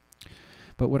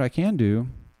 But what I can do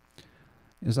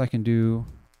is I can use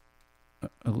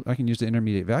the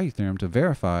intermediate value theorem to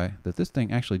verify that this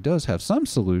thing actually does have some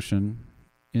solution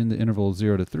in the interval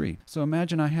 0 to 3. So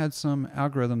imagine I had some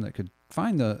algorithm that could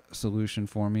find the solution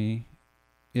for me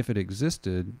if it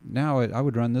existed. Now I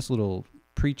would run this little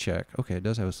pre-check. Okay, it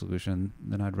does have a solution.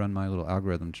 Then I'd run my little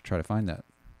algorithm to try to find that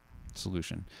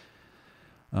solution,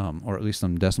 or at least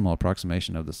some decimal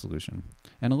approximation of the solution.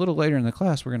 And a little later in the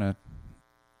class, we're going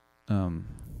to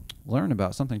learn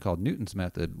about something called Newton's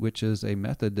method, which is a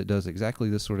method that does exactly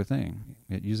this sort of thing.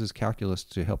 It uses calculus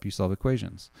to help you solve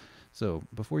equations. So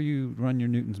before you run your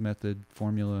Newton's method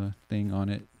formula thing on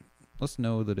it, let's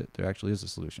know that there actually is a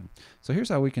solution. So here's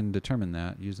how we can determine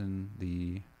that using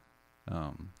the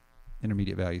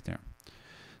intermediate value theorem.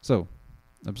 So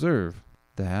observe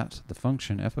that the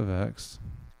function f of x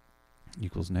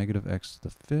equals negative x to the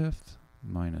fifth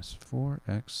minus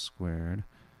 4x squared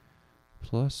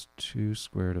plus 2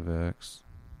 square root of x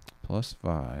plus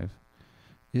 5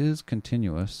 is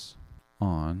continuous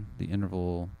on the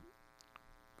interval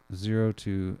 0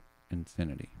 to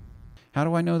infinity. How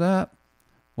do I know that?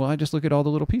 Well, I just look at all the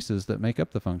little pieces that make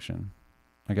up the function.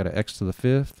 I got an x to the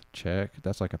fifth, check.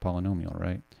 That's like a polynomial,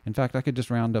 right? In fact, I could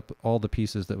just round up all the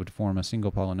pieces that would form a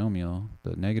single polynomial.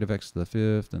 The negative x to the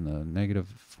fifth and the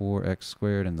negative 4x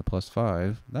squared and the plus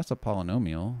 5. That's a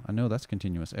polynomial. I know that's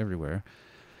continuous everywhere.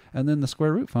 And then the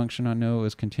square root function I know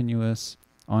is continuous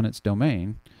on its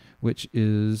domain, which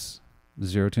is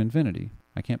 0 to infinity.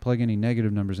 I can't plug any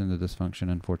negative numbers into this function,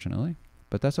 unfortunately,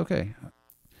 but that's okay.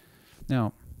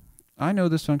 Now, I know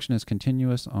this function is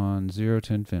continuous on 0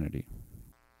 to infinity.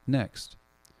 Next,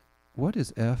 what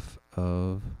is f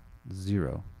of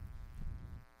 0?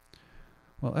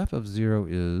 Well, f of 0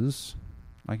 is,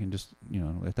 I can just,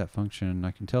 at that function,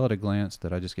 I can tell at a glance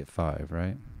that I just get 5,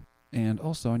 right? And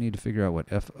also I need to figure out what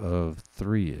f of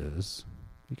 3 is.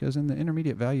 Because in the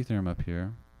intermediate value theorem up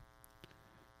here,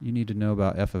 you need to know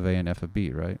about f of a and f of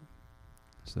b, right?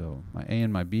 So my a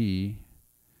and my b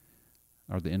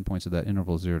are the endpoints of that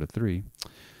interval 0 to 3.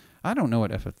 I don't know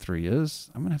what f of 3 is.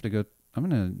 I'm going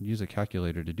to use a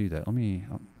calculator to do that.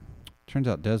 Turns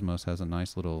out Desmos has a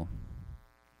nice little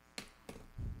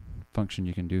function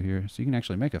you can do here. So you can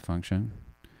actually make a function.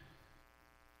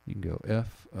 You can go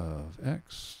f of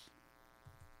x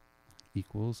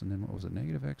equals, and then what was it,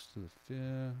 negative x to the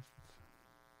fifth.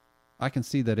 I can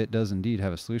see that it does indeed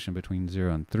have a solution between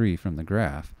 0 and 3 from the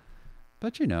graph.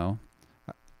 But you know,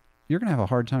 you're going to have a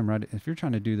hard time writing, if you're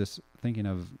trying to do this thinking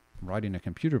of writing a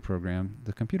computer program,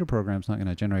 the computer program's not going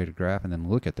to generate a graph and then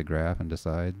look at the graph and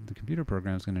decide. The computer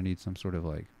program's going to need some sort of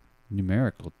like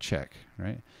numerical check,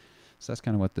 right? So that's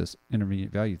kind of what this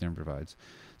intermediate value theorem provides.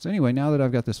 So anyway, now that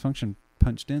I've got this function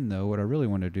punched in though, what I really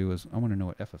want to do is I want to know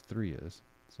what f of 3 is.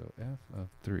 So f of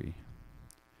 3,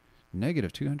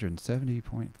 negative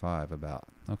 270.5 about.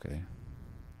 Okay,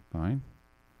 fine.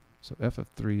 So f of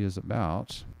 3 is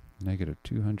about negative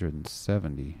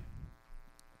 270.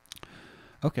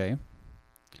 Okay.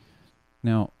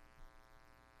 Now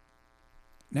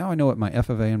I know what my f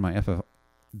of a and my f of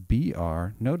b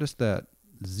are. Notice that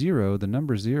 0, the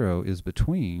number 0, is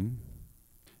between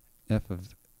f of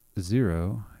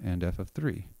 0 and f of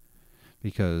 3.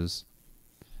 Because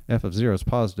f of 0 is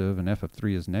positive and f of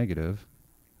 3 is negative.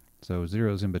 So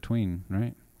 0 is in between,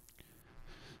 right?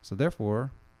 So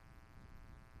therefore,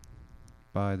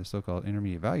 by the so-called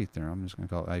intermediate value theorem, I'm just going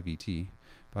to call it IVT,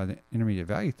 by the intermediate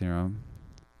value theorem,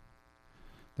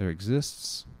 there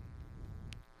exists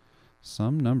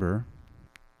some number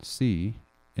c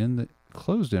in the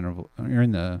closed interval, or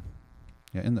in the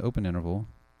open interval,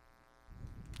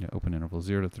 open interval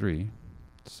 0 to 3,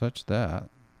 such that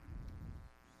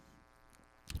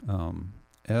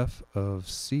f of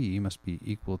c must be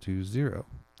equal to 0.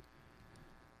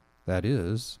 That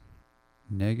is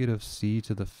negative c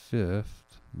to the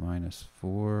fifth minus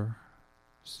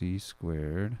 4c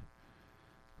squared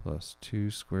plus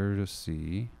 2 square root of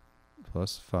c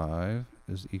plus 5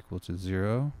 is equal to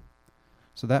 0.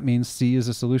 So that means c is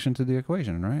a solution to the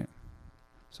equation, right?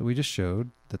 So we just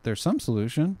showed that there's some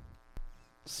solution.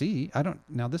 C,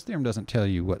 now this theorem doesn't tell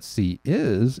you what c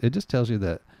is, it just tells you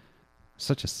that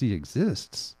such a c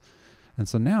exists. And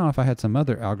so now if I had some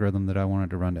other algorithm that I wanted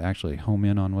to run to actually home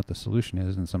in on what the solution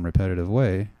is in some repetitive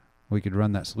way, we could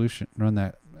run that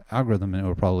algorithm and it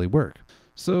would probably work.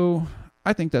 So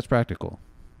I think that's practical.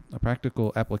 A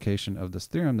practical application of this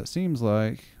theorem that seems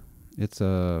like it's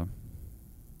doesn't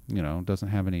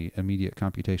have any immediate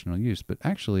computational use, but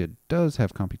actually it does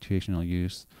have computational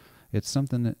use. It's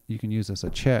something that you can use as a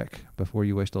check before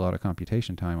you waste a lot of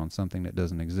computation time on something that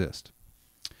doesn't exist.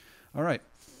 All right.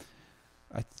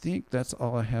 I think that's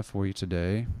all I have for you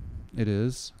today. It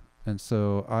is. And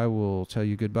so I will tell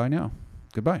you goodbye now.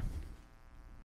 Goodbye.